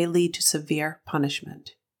and may lead to severe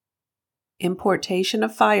punishment. Importation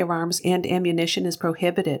of firearms and ammunition is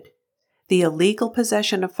prohibited. The illegal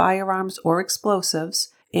possession of firearms or explosives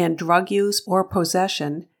and drug use or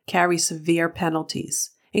possession carry severe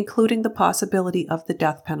penalties, including the possibility of the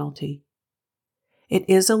death penalty. It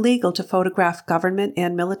is illegal to photograph government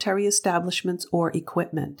and military establishments or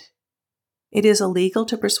equipment. It is illegal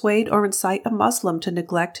to persuade or incite a Muslim to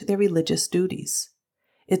neglect their religious duties.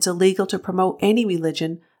 It's illegal to promote any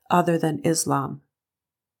religion other than Islam.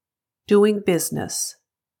 Doing business.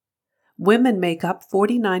 Women make up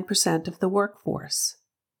 49% of the workforce.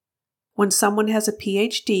 When someone has a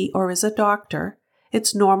PhD or is a doctor,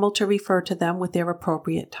 it's normal to refer to them with their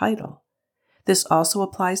appropriate title. This also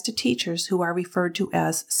applies to teachers who are referred to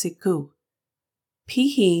as Siku.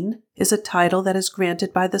 Pihin is a title that is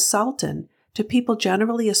granted by the Sultan to people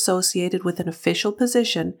generally associated with an official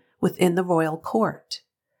position within the royal court.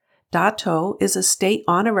 Dato is a state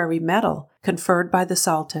honorary medal conferred by the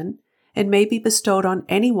Sultan and may be bestowed on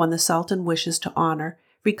anyone the Sultan wishes to honor,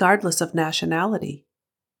 regardless of nationality.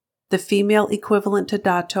 The female equivalent to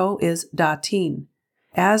Dato is Datin,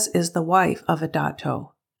 as is the wife of a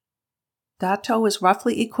Dato. Dato is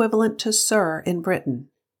roughly equivalent to Sir in Britain.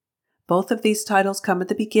 Both of these titles come at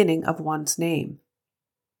the beginning of one's name.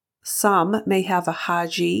 Some may have a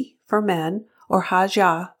Haji for men or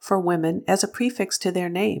Haja for women as a prefix to their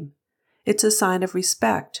name. It's a sign of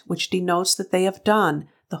respect, which denotes that they have done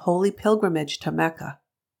the holy pilgrimage to Mecca.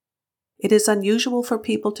 It is unusual for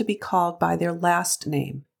people to be called by their last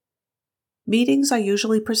name. Meetings are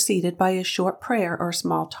usually preceded by a short prayer or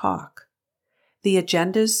small talk. The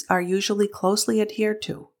agendas are usually closely adhered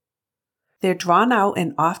to. They're drawn out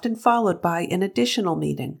and often followed by an additional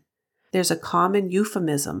meeting. There's a common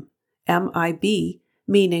euphemism, MIB,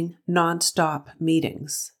 meaning non-stop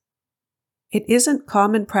meetings. It isn't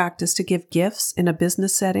common practice to give gifts in a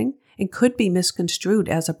business setting and could be misconstrued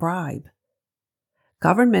as a bribe.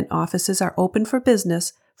 Government offices are open for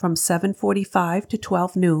business from 7:45 to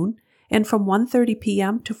 12 noon and from 1:30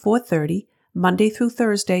 p.m. to 4:30 Monday through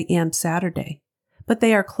Thursday and Saturday, but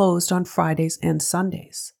they are closed on Fridays and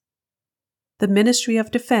Sundays. The Ministry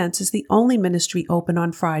of Defense is the only ministry open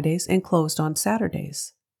on Fridays and closed on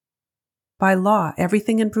Saturdays. By law,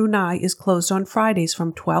 everything in Brunei is closed on Fridays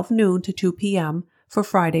from 12 noon to 2 p.m. for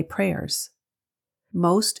Friday prayers.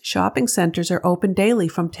 Most shopping centers are open daily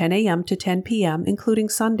from 10 a.m. to 10 p.m., including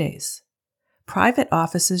Sundays. Private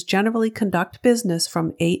offices generally conduct business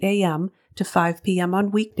from 8 a.m. to 5 p.m.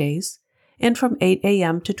 on weekdays, and from 8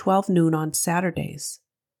 a.m. to 12 noon on Saturdays.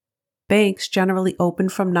 Banks generally open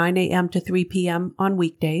from 9 a.m. to 3 p.m. on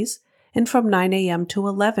weekdays and from 9 a.m. to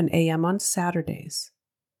 11 a.m. on Saturdays.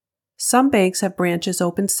 Some banks have branches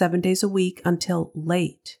open 7 days a week until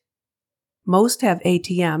late. Most have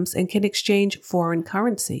ATMs and can exchange foreign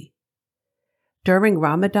currency. During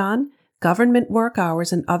Ramadan, government work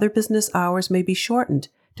hours and other business hours may be shortened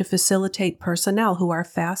to facilitate personnel who are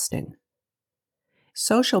fasting.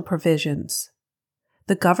 Social provisions.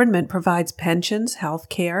 The government provides pensions, health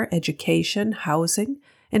care, education, housing,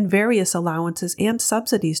 and various allowances and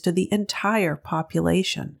subsidies to the entire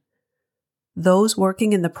population. Those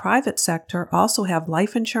working in the private sector also have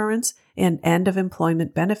life insurance and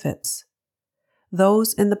end-of-employment benefits.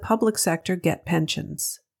 Those in the public sector get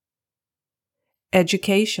pensions.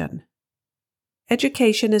 Education.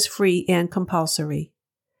 Education is free and compulsory.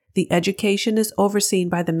 The education is overseen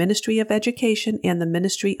by the Ministry of Education and the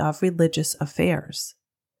Ministry of Religious Affairs.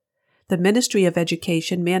 The Ministry of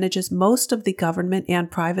Education manages most of the government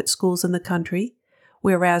and private schools in the country,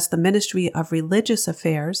 whereas the Ministry of Religious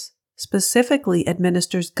Affairs specifically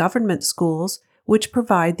administers government schools which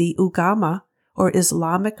provide the Ugama, or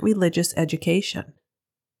Islamic religious education.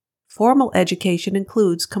 Formal education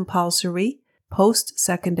includes compulsory,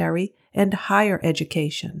 post-secondary, and higher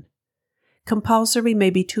education. Compulsory may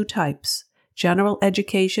be two types: general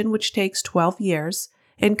education, which takes 12 years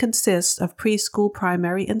and consists of preschool,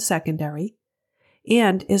 primary, and secondary,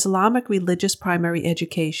 and Islamic religious primary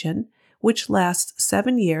education, which lasts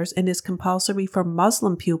 7 years and is compulsory for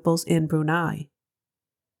Muslim pupils in Brunei.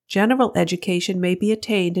 General education may be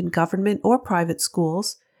attained in government or private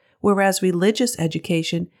schools, whereas religious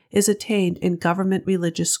education is attained in government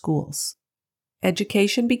religious schools.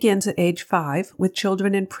 Education begins at age 5, with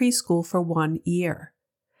children in preschool for 1 year.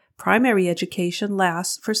 Primary education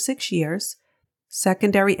lasts for 6 years.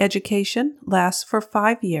 Secondary education lasts for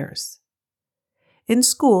 5 years. In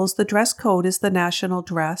schools, the dress code is the national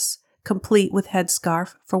dress, complete with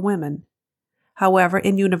headscarf for women. However,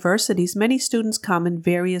 in universities, many students come in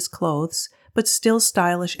various clothes, but still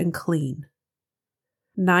stylish and clean.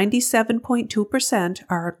 97.2%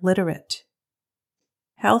 are literate.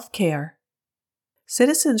 Healthcare.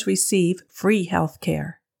 Citizens receive free health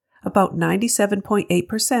care. About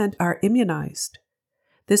 97.8% are immunized.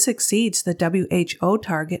 This exceeds the WHO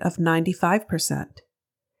target of 95%.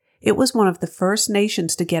 It was one of the first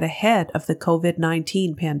nations to get ahead of the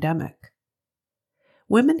COVID-19 pandemic.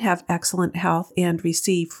 Women have excellent health and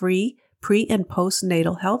receive free pre- and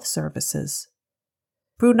postnatal health services.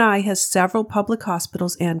 Brunei has several public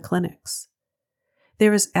hospitals and clinics.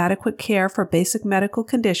 There is adequate care for basic medical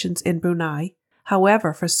conditions in Brunei.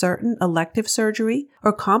 However, for certain elective surgery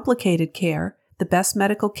or complicated care, the best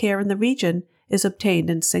medical care in the region is obtained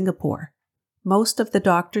in Singapore. Most of the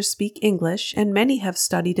doctors speak English, and many have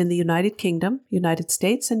studied in the United Kingdom, United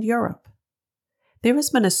States, and Europe. There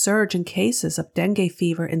has been a surge in cases of dengue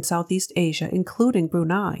fever in Southeast Asia, including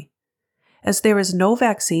Brunei. As there is no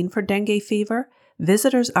vaccine for dengue fever,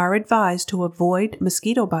 visitors are advised to avoid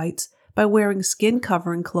mosquito bites by wearing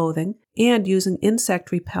skin-covering clothing and using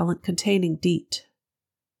insect repellent containing DEET.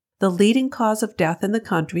 The leading cause of death in the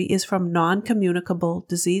country is from non-communicable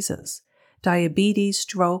diseases. Diabetes,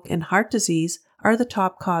 stroke, and heart disease are the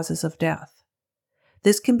top causes of death.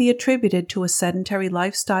 This can be attributed to a sedentary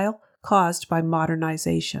lifestyle caused by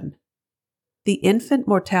modernization. The infant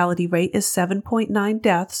mortality rate is 7.9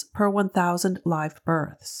 deaths per 1,000 live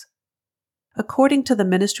births. According to the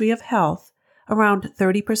Ministry of Health, around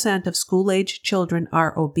 30% of school-age children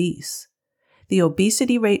are obese. The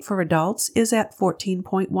obesity rate for adults is at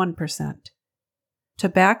 14.1%.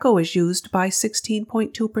 Tobacco is used by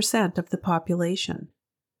 16.2% of the population.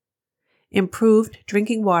 Improved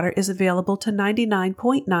drinking water is available to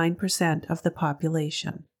 99.9% of the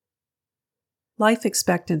population. Life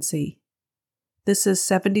expectancy. This is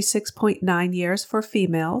 76.9 years for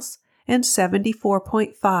females and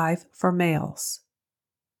 74.5 for males.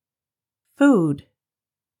 Food.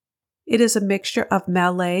 It is a mixture of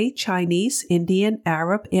Malay, Chinese, Indian,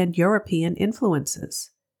 Arab, and European influences.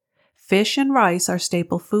 Fish and rice are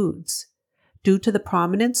staple foods. Due to the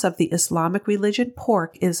prominence of the Islamic religion,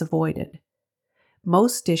 pork is avoided.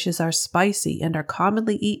 Most dishes are spicy and are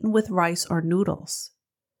commonly eaten with rice or noodles.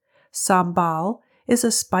 Sambal is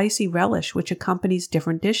a spicy relish which accompanies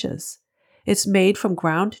different dishes. It's made from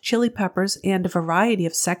ground chili peppers and a variety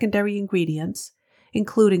of secondary ingredients,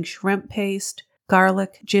 including shrimp paste,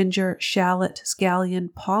 garlic, ginger, shallot,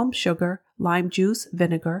 scallion, palm sugar, lime juice,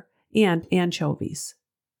 vinegar, and anchovies.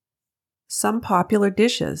 Some popular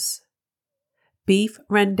dishes. Beef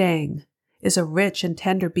rendang is a rich and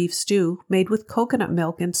tender beef stew made with coconut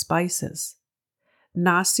milk and spices.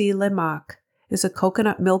 Nasi lemak is a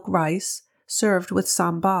coconut milk rice served with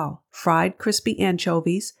sambal, fried crispy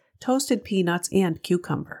anchovies, toasted peanuts, and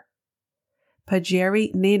cucumber.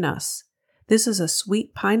 Pajeri nenas. This is a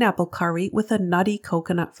sweet pineapple curry with a nutty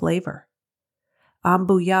coconut flavor.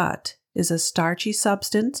 Ambuyat is a starchy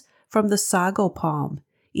substance from the sago palm,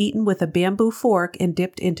 eaten with a bamboo fork and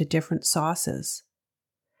dipped into different sauces.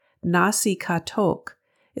 Nasi katok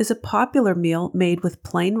is a popular meal made with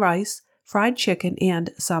plain rice, fried chicken,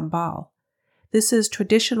 and sambal. This is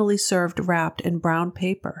traditionally served wrapped in brown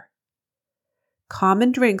paper.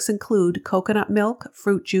 Common drinks include coconut milk,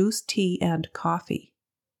 fruit juice, tea, and coffee.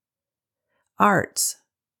 Arts.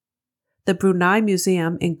 The Brunei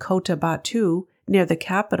Museum in Kota Batu, near the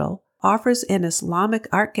capital, offers an Islamic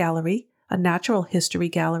art gallery, a natural history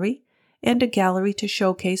gallery, and a gallery to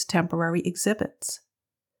showcase temporary exhibits.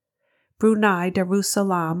 Brunei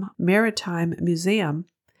Darussalam Maritime Museum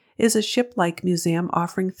is a ship-like museum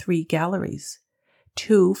offering 3 galleries,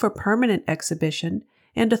 2 for permanent exhibition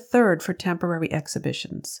and a 3rd for temporary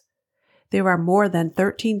exhibitions. There are more than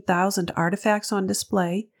 13,000 artifacts on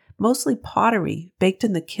display, mostly pottery baked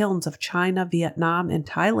in the kilns of China, Vietnam, and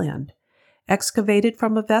Thailand, excavated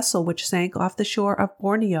from a vessel which sank off the shore of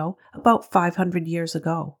Borneo about 500 years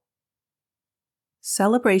ago.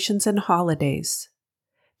 Celebrations and holidays.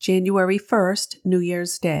 January 1st, New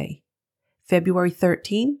Year's Day. February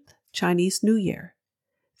 13th, Chinese New Year.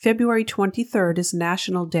 February 23rd is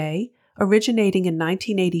National Day, originating in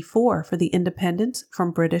 1984 for the independence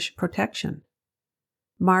from British protection.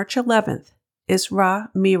 March 11th, Isra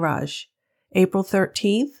Miraj. April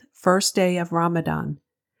 13th, first day of Ramadan.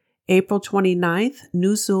 April 29th,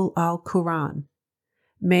 Nuzul al-Quran.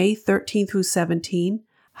 May 13 through 17,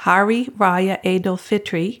 Hari Raya Eid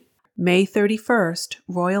al-Fitri. May 31st,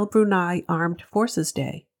 Royal Brunei Armed Forces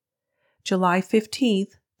Day. July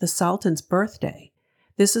 15th, the Sultan's birthday.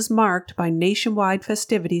 This is marked by nationwide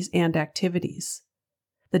festivities and activities.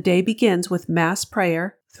 The day begins with mass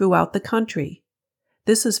prayer throughout the country.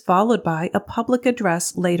 This is followed by a public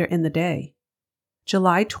address later in the day.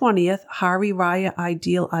 July 20th, Hari Raya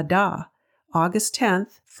Aidil Adha. August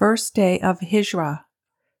 10th, first day of Hijrah.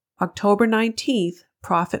 October 19th,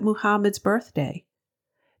 Prophet Muhammad's birthday.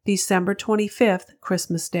 December 25th,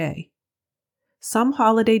 Christmas Day. Some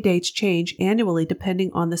holiday dates change annually depending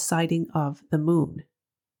on the sighting of the moon.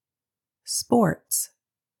 Sports.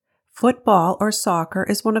 Football or soccer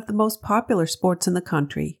is one of the most popular sports in the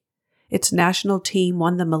country. Its national team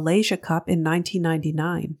won the Malaysia Cup in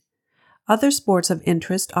 1999. Other sports of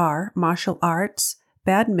interest are martial arts,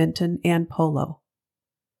 badminton, and polo.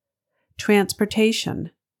 Transportation.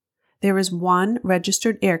 There is one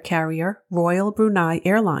registered air carrier, Royal Brunei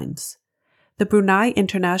Airlines. The Brunei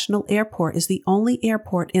International Airport is the only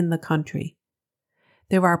airport in the country.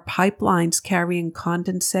 There are pipelines carrying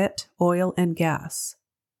condensate, oil, and gas.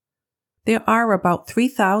 There are about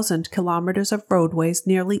 3,000 kilometers of roadways,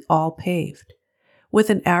 nearly all paved. With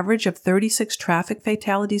an average of 36 traffic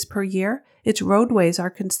fatalities per year, its roadways are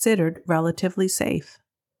considered relatively safe.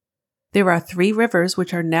 There are 3 rivers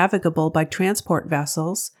which are navigable by transport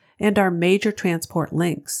vessels and are major transport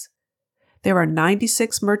links. There are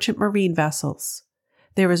 96 merchant marine vessels.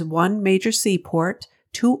 There is 1 major seaport,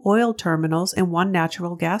 2 oil terminals, and 1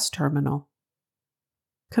 natural gas terminal.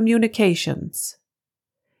 Communications.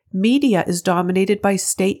 Media is dominated by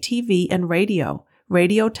state TV and radio,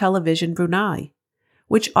 Radio Television Brunei,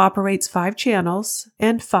 which operates 5 channels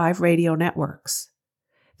and 5 radio networks.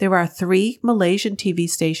 There are 3 Malaysian TV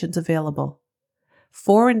stations available.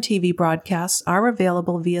 Foreign TV broadcasts are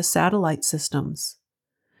available via satellite systems.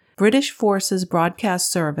 British Forces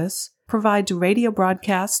Broadcast Service provides radio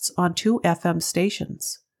broadcasts on 2 FM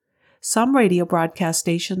stations. Some radio broadcast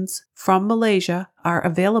stations from Malaysia are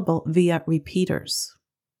available via repeaters.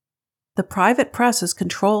 The private press is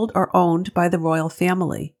controlled or owned by the royal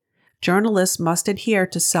family. Journalists must adhere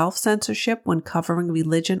to self-censorship when covering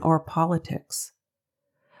religion or politics.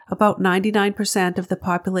 About 99% of the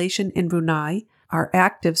population in Brunei are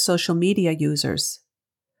active social media users.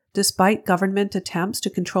 Despite government attempts to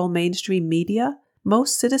control mainstream media,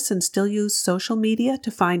 most citizens still use social media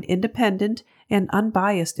to find independent and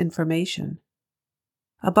unbiased information.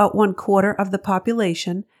 About 1/4 of the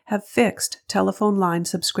population have fixed telephone line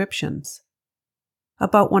subscriptions.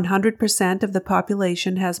 About 100% of the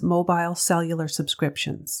population has mobile cellular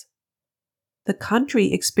subscriptions. The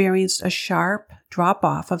country experienced a sharp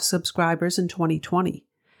drop-off of subscribers in 2020,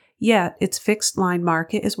 yet its fixed-line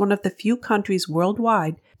market is one of the few countries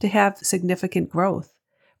worldwide to have significant growth,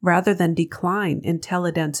 rather than decline in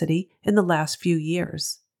teledensity in the last few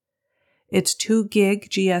years. Its 2 gig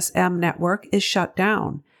GSM network is shut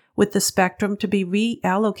down, with the spectrum to be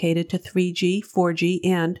reallocated to 3G, 4G,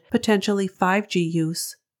 and potentially 5G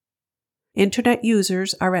use. Internet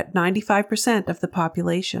users are at 95% of the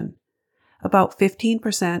population. About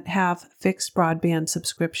 15% have fixed broadband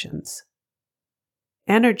subscriptions.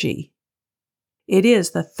 Energy. It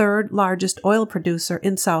is the 3rd largest oil producer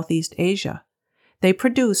in Southeast Asia. They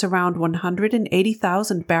produce around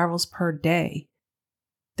 180,000 barrels per day.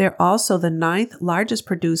 They're also the 9th largest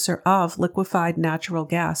producer of liquefied natural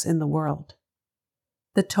gas in the world.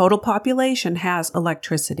 The total population has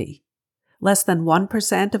electricity. Less than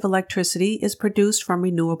 1% of electricity is produced from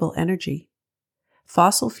renewable energy.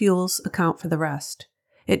 Fossil fuels account for the rest.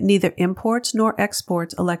 It neither imports nor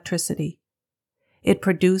exports electricity. It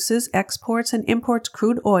produces, exports, and imports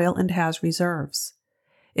crude oil and has reserves.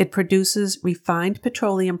 It produces refined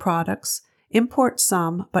petroleum products, imports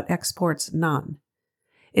some, but exports none.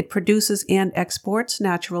 It produces and exports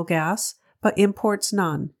natural gas, but imports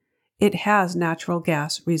none. It has natural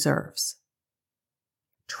gas reserves.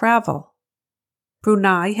 Travel.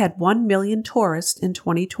 Brunei had 1 million tourists in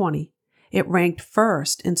 2020. It ranked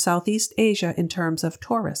first in Southeast Asia in terms of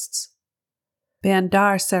tourists.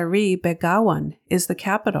 Bandar Seri Begawan is the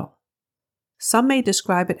capital. Some may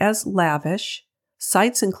describe it as lavish.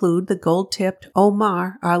 Sites include the gold-tipped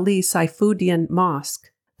Omar Ali Saifuddin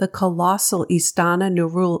Mosque, the colossal Istana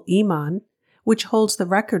Nurul Iman, which holds the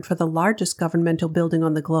record for the largest governmental building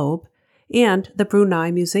on the globe, and the Brunei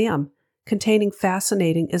Museum, containing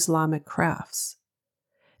fascinating Islamic crafts.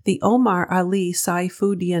 The Omar Ali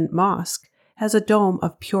Saifuddin Mosque has a dome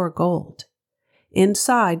of pure gold.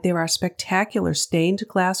 Inside, there are spectacular stained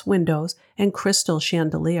glass windows and crystal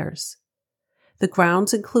chandeliers. The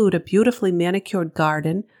grounds include a beautifully manicured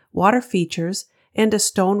garden, water features, and a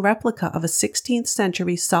stone replica of a 16th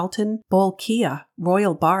century Sultan Bolkiah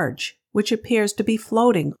royal barge, which appears to be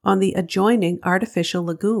floating on the adjoining artificial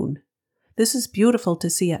lagoon. This is beautiful to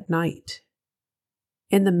see at night.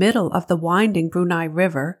 In the middle of the winding Brunei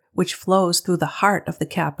River, which flows through the heart of the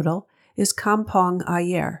capital, is Kampong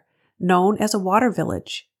Ayer, known as a water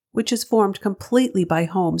village, which is formed completely by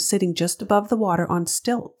homes sitting just above the water on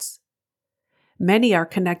stilts. Many are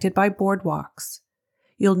connected by boardwalks.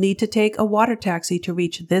 You'll need to take a water taxi to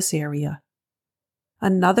reach this area.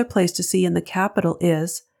 Another place to see in the capital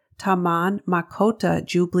is Taman Mahkota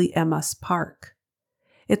Jubli Emas Park.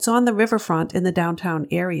 It's on the riverfront in the downtown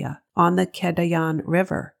area, on the Kedayan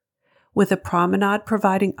River, with a promenade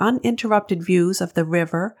providing uninterrupted views of the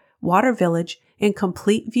river, water village, and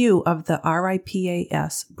complete view of the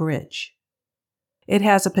RIPAS bridge. It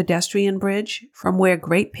has a pedestrian bridge from where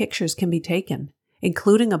great pictures can be taken,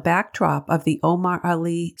 including a backdrop of the Omar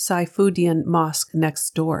Ali Saifuddin Mosque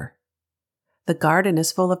next door. The garden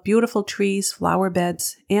is full of beautiful trees, flower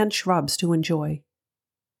beds, and shrubs to enjoy.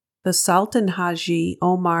 The Sultan Haji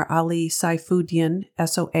Omar Ali Saifuddin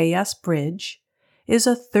SOAS Bridge is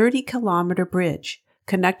a 30-kilometer bridge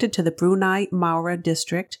connected to the Brunei Maura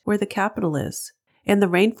district where the capital is, and the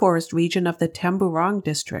rainforest region of the Temburong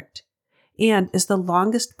district, and is the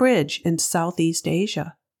longest bridge in Southeast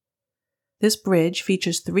Asia. This bridge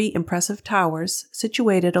features 3 impressive towers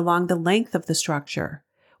situated along the length of the structure,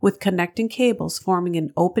 with connecting cables forming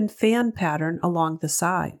an open fan pattern along the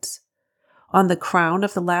sides. On the crown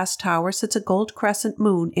of the last tower sits a gold crescent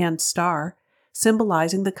moon and star,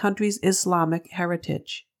 symbolizing the country's Islamic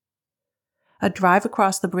heritage. A drive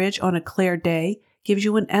across the bridge on a clear day gives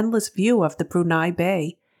you an endless view of the Brunei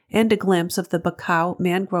Bay and a glimpse of the Bakau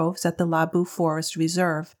mangroves at the Labu Forest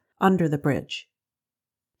Reserve under the bridge.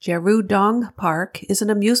 Jeru Dong Park is an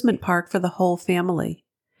amusement park for the whole family.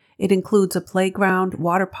 It includes a playground,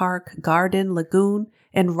 water park, garden, lagoon,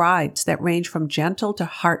 and rides that range from gentle to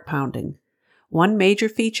heart-pounding. One major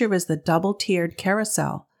feature is the double-tiered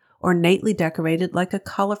carousel, ornately decorated like a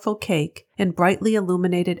colorful cake and brightly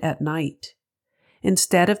illuminated at night.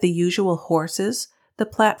 Instead of the usual horses, the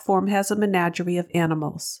platform has a menagerie of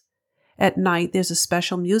animals. At night, there's a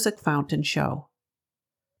special music fountain show.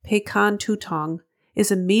 Pekan Tutong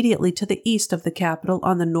is immediately to the east of the capital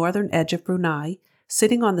on the northern edge of Brunei,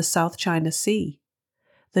 sitting on the South China Sea.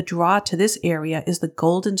 The draw to this area is the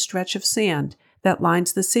golden stretch of sand that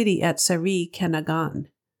lines the city at Seri Kenagan.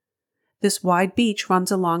 This wide beach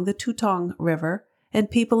runs along the Tutong River, and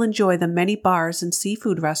people enjoy the many bars and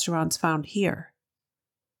seafood restaurants found here.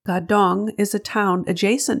 Gadong is a town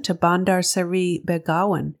adjacent to Bandar Seri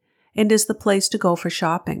Begawan and is the place to go for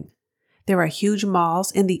shopping. There are huge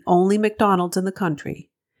malls and the only McDonald's in the country.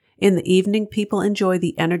 In the evening, people enjoy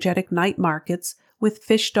the energetic night markets with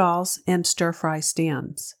fish stalls and stir-fry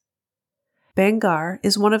stands. Bangar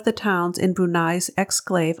is one of the towns in Brunei's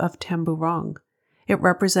exclave of Temburong. It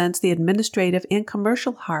represents the administrative and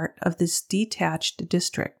commercial heart of this detached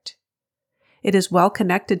district. It is well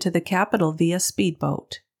connected to the capital via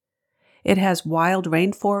speedboat. It has wild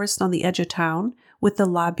rainforest on the edge of town with the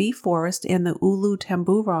Labi Forest and the Ulu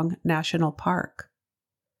Temburong National Park.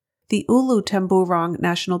 The Ulu Temburong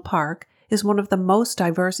National Park is one of the most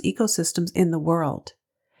diverse ecosystems in the world.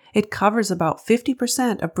 It covers about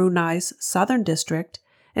 50% of Brunei's southern district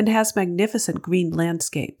and has magnificent green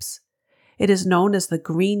landscapes. It is known as the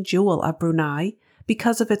green jewel of Brunei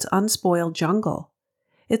because of its unspoiled jungle.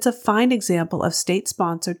 It's a fine example of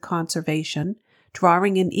state-sponsored conservation,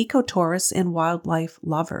 drawing in ecotourists and wildlife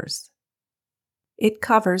lovers. It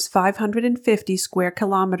covers 550 square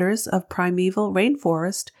kilometers of primeval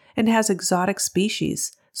rainforest and has exotic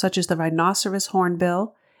species such as the rhinoceros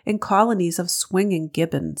hornbill and colonies of swinging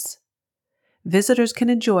gibbons. Visitors can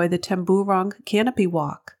enjoy the Temburong Canopy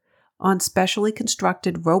Walk on specially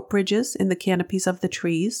constructed rope bridges in the canopies of the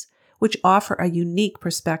trees, which offer a unique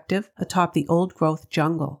perspective atop the old-growth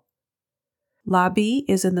jungle. Labi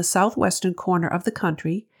is in the southwestern corner of the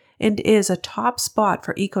country and is a top spot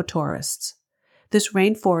for ecotourists. This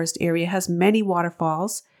rainforest area has many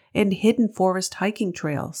waterfalls and hidden forest hiking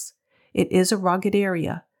trails. It is a rugged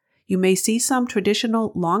area. You may see some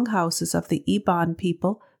traditional longhouses of the Iban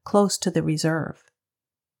people close to the reserve.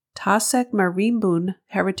 Tasek Marimbun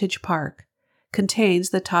Heritage Park contains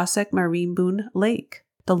the Tasek Marimbun Lake,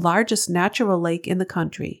 the largest natural lake in the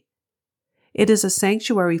country. It is a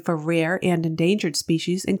sanctuary for rare and endangered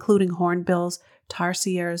species including hornbills,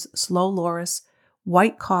 tarsiers, slow loris,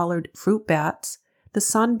 white-collared fruit bats, the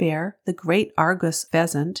sun bear, the great Argus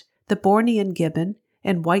pheasant, the Bornean gibbon,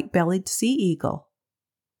 and white-bellied sea eagle.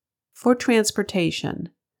 For transportation,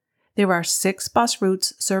 there are 6 bus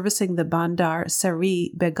routes servicing the Bandar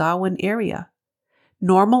Seri Begawan area.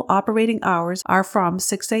 Normal operating hours are from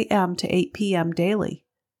 6 a.m. to 8 p.m. daily.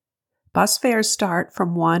 Bus fares start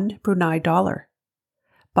from 1 Brunei dollar.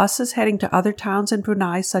 Buses heading to other towns in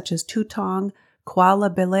Brunei such as Tutong, Kuala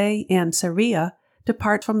Belait, and Seria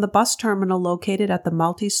depart from the bus terminal located at the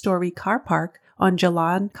multi-story car park on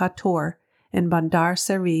Jalan Katur in Bandar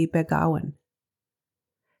Seri Begawan.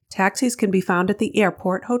 Taxis can be found at the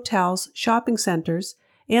airport, hotels, shopping centers,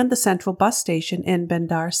 and the central bus station in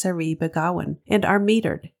Bandar Seri Begawan and are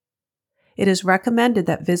metered. It is recommended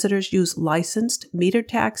that visitors use licensed metered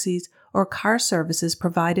taxis or car services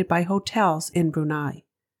provided by hotels in Brunei.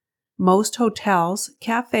 Most hotels,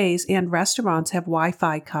 cafes, and restaurants have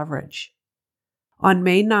Wi-Fi coverage. On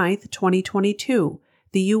May 9, 2022,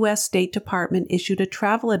 the U.S. State Department issued a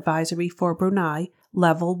travel advisory for Brunei,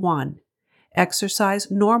 Level 1.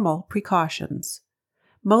 Exercise normal precautions.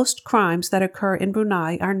 Most crimes that occur in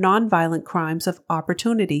Brunei are nonviolent crimes of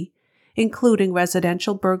opportunity, including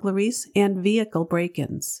residential burglaries and vehicle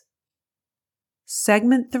break-ins.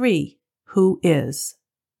 Segment 3. Who is?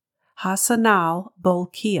 Hassanal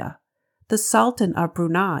Bolkiah, the Sultan of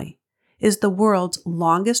Brunei, is the world's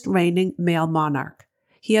longest reigning male monarch.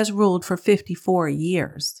 He has ruled for 54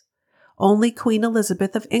 years. Only Queen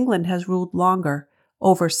Elizabeth of England has ruled longer,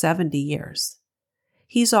 over 70 years.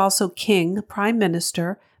 He's also king, prime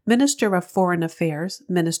minister, minister of foreign affairs,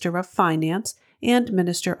 minister of finance, and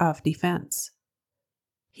minister of defense.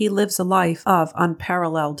 He lives a life of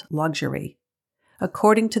unparalleled luxury.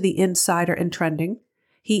 According to the Insider and Trending,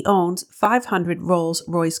 he owns 500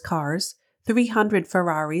 Rolls-Royce cars, 300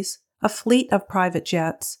 Ferraris, a fleet of private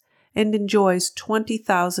jets, and enjoys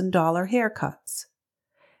 $20,000 haircuts.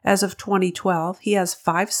 As of 2012, he has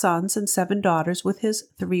 5 sons and 7 daughters with his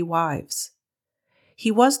 3 wives. He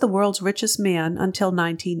was the world's richest man until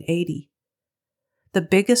 1980. The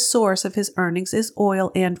biggest source of his earnings is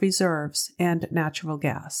oil and reserves and natural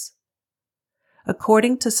gas.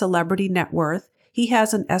 According to Celebrity Net Worth, he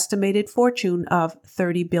has an estimated fortune of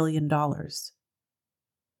 $30 billion.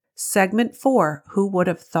 Segment 4. Who would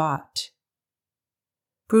have thought?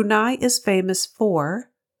 Brunei is famous for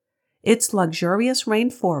its luxurious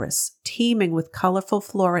rainforests teeming with colorful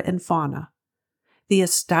flora and fauna, the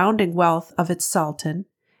astounding wealth of its sultan,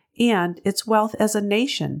 and its wealth as a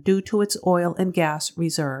nation due to its oil and gas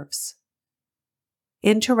reserves.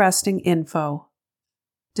 Interesting info.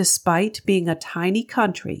 Despite being a tiny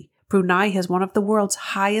country, Brunei has one of the world's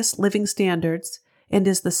highest living standards and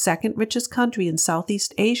is the second richest country in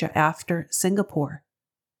Southeast Asia after Singapore.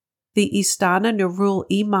 The Istana Nurul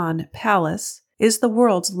Iman Palace is the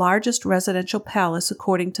world's largest residential palace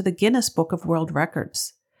according to the Guinness Book of World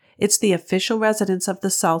Records. It's the official residence of the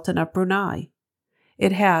Sultan of Brunei.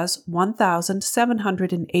 It has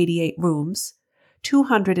 1,788 rooms,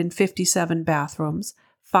 257 bathrooms,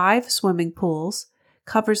 5 swimming pools,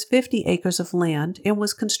 covers 50 acres of land, and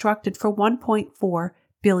was constructed for $1.4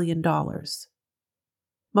 billion.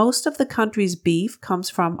 Most of the country's beef comes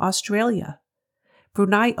from Australia.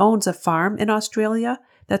 Brunei owns a farm in Australia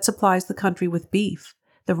that supplies the country with beef.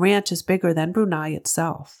 The ranch is bigger than Brunei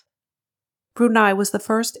itself. Brunei was the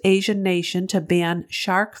first Asian nation to ban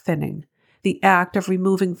shark finning, the act of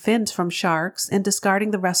removing fins from sharks and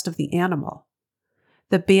discarding the rest of the animal.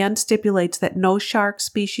 The ban stipulates that no shark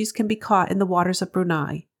species can be caught in the waters of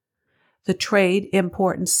Brunei. The trade,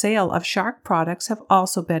 import, and sale of shark products have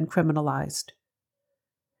also been criminalized.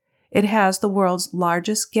 It has the world's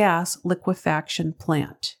largest gas liquefaction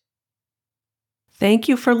plant. Thank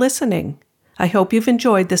you for listening. I hope you've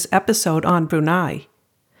enjoyed this episode on Brunei.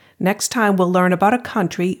 Next time we'll learn about a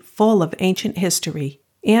country full of ancient history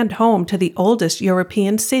and home to the oldest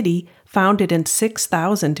European city founded in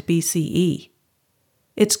 6000 BCE.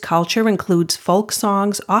 Its culture includes folk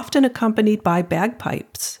songs often accompanied by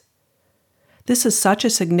bagpipes. This is such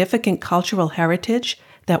a significant cultural heritage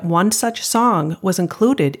that one such song was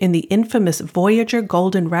included in the infamous Voyager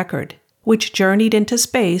Golden Record, which journeyed into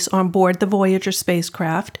space on board the Voyager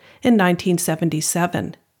spacecraft in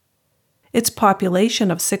 1977. Its population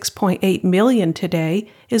of 6.8 million today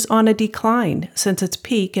is on a decline since its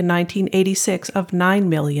peak in 1986 of 9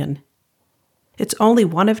 million. It's only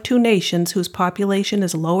one of 2 nations whose population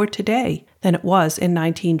is lower today than it was in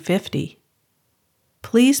 1950.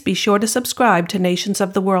 Please be sure to subscribe to Nations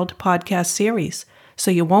of the World podcast series so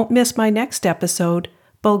you won't miss my next episode,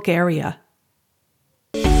 Bulgaria.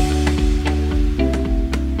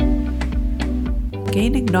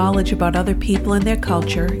 Gaining knowledge about other people and their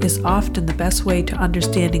culture is often the best way to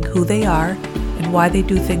understanding who they are and why they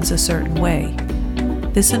do things a certain way.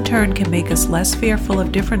 This in turn can make us less fearful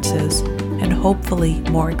of differences and hopefully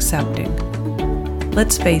more accepting.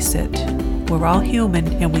 Let's face it, we're all human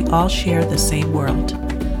and we all share the same world.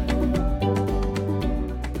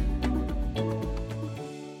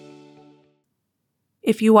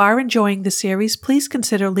 If you are enjoying the series, please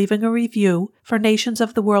consider leaving a review for Nations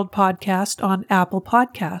of the World podcast on Apple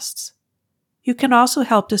Podcasts. You can also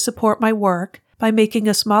help to support my work by making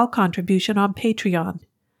a small contribution on Patreon.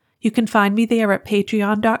 You can find me there at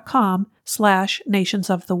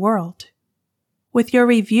patreon.com/nationsoftheworld. With your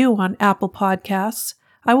review on Apple Podcasts,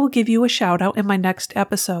 I will give you a shout out in my next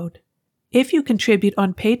episode. If you contribute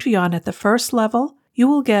on Patreon at the first level, you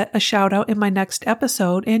will get a shout out in my next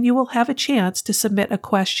episode and you will have a chance to submit a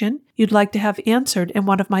question you'd like to have answered in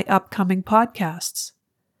one of my upcoming podcasts.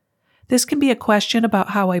 This can be a question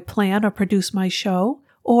about how I plan or produce my show,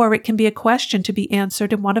 or it can be a question to be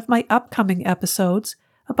answered in one of my upcoming episodes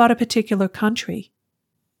about a particular country.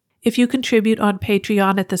 If you contribute on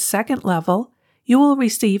Patreon at the second level, you will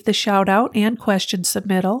receive the shout out and question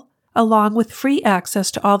submittal, along with free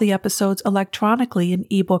access to all the episodes electronically in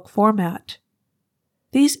ebook format.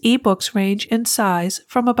 These ebooks range in size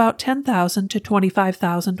from about 10,000 to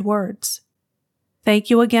 25,000 words. Thank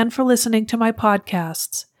you again for listening to my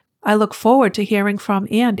podcasts. I look forward to hearing from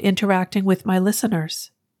and interacting with my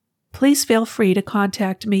listeners. Please feel free to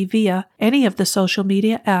contact me via any of the social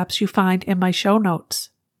media apps you find in my show notes.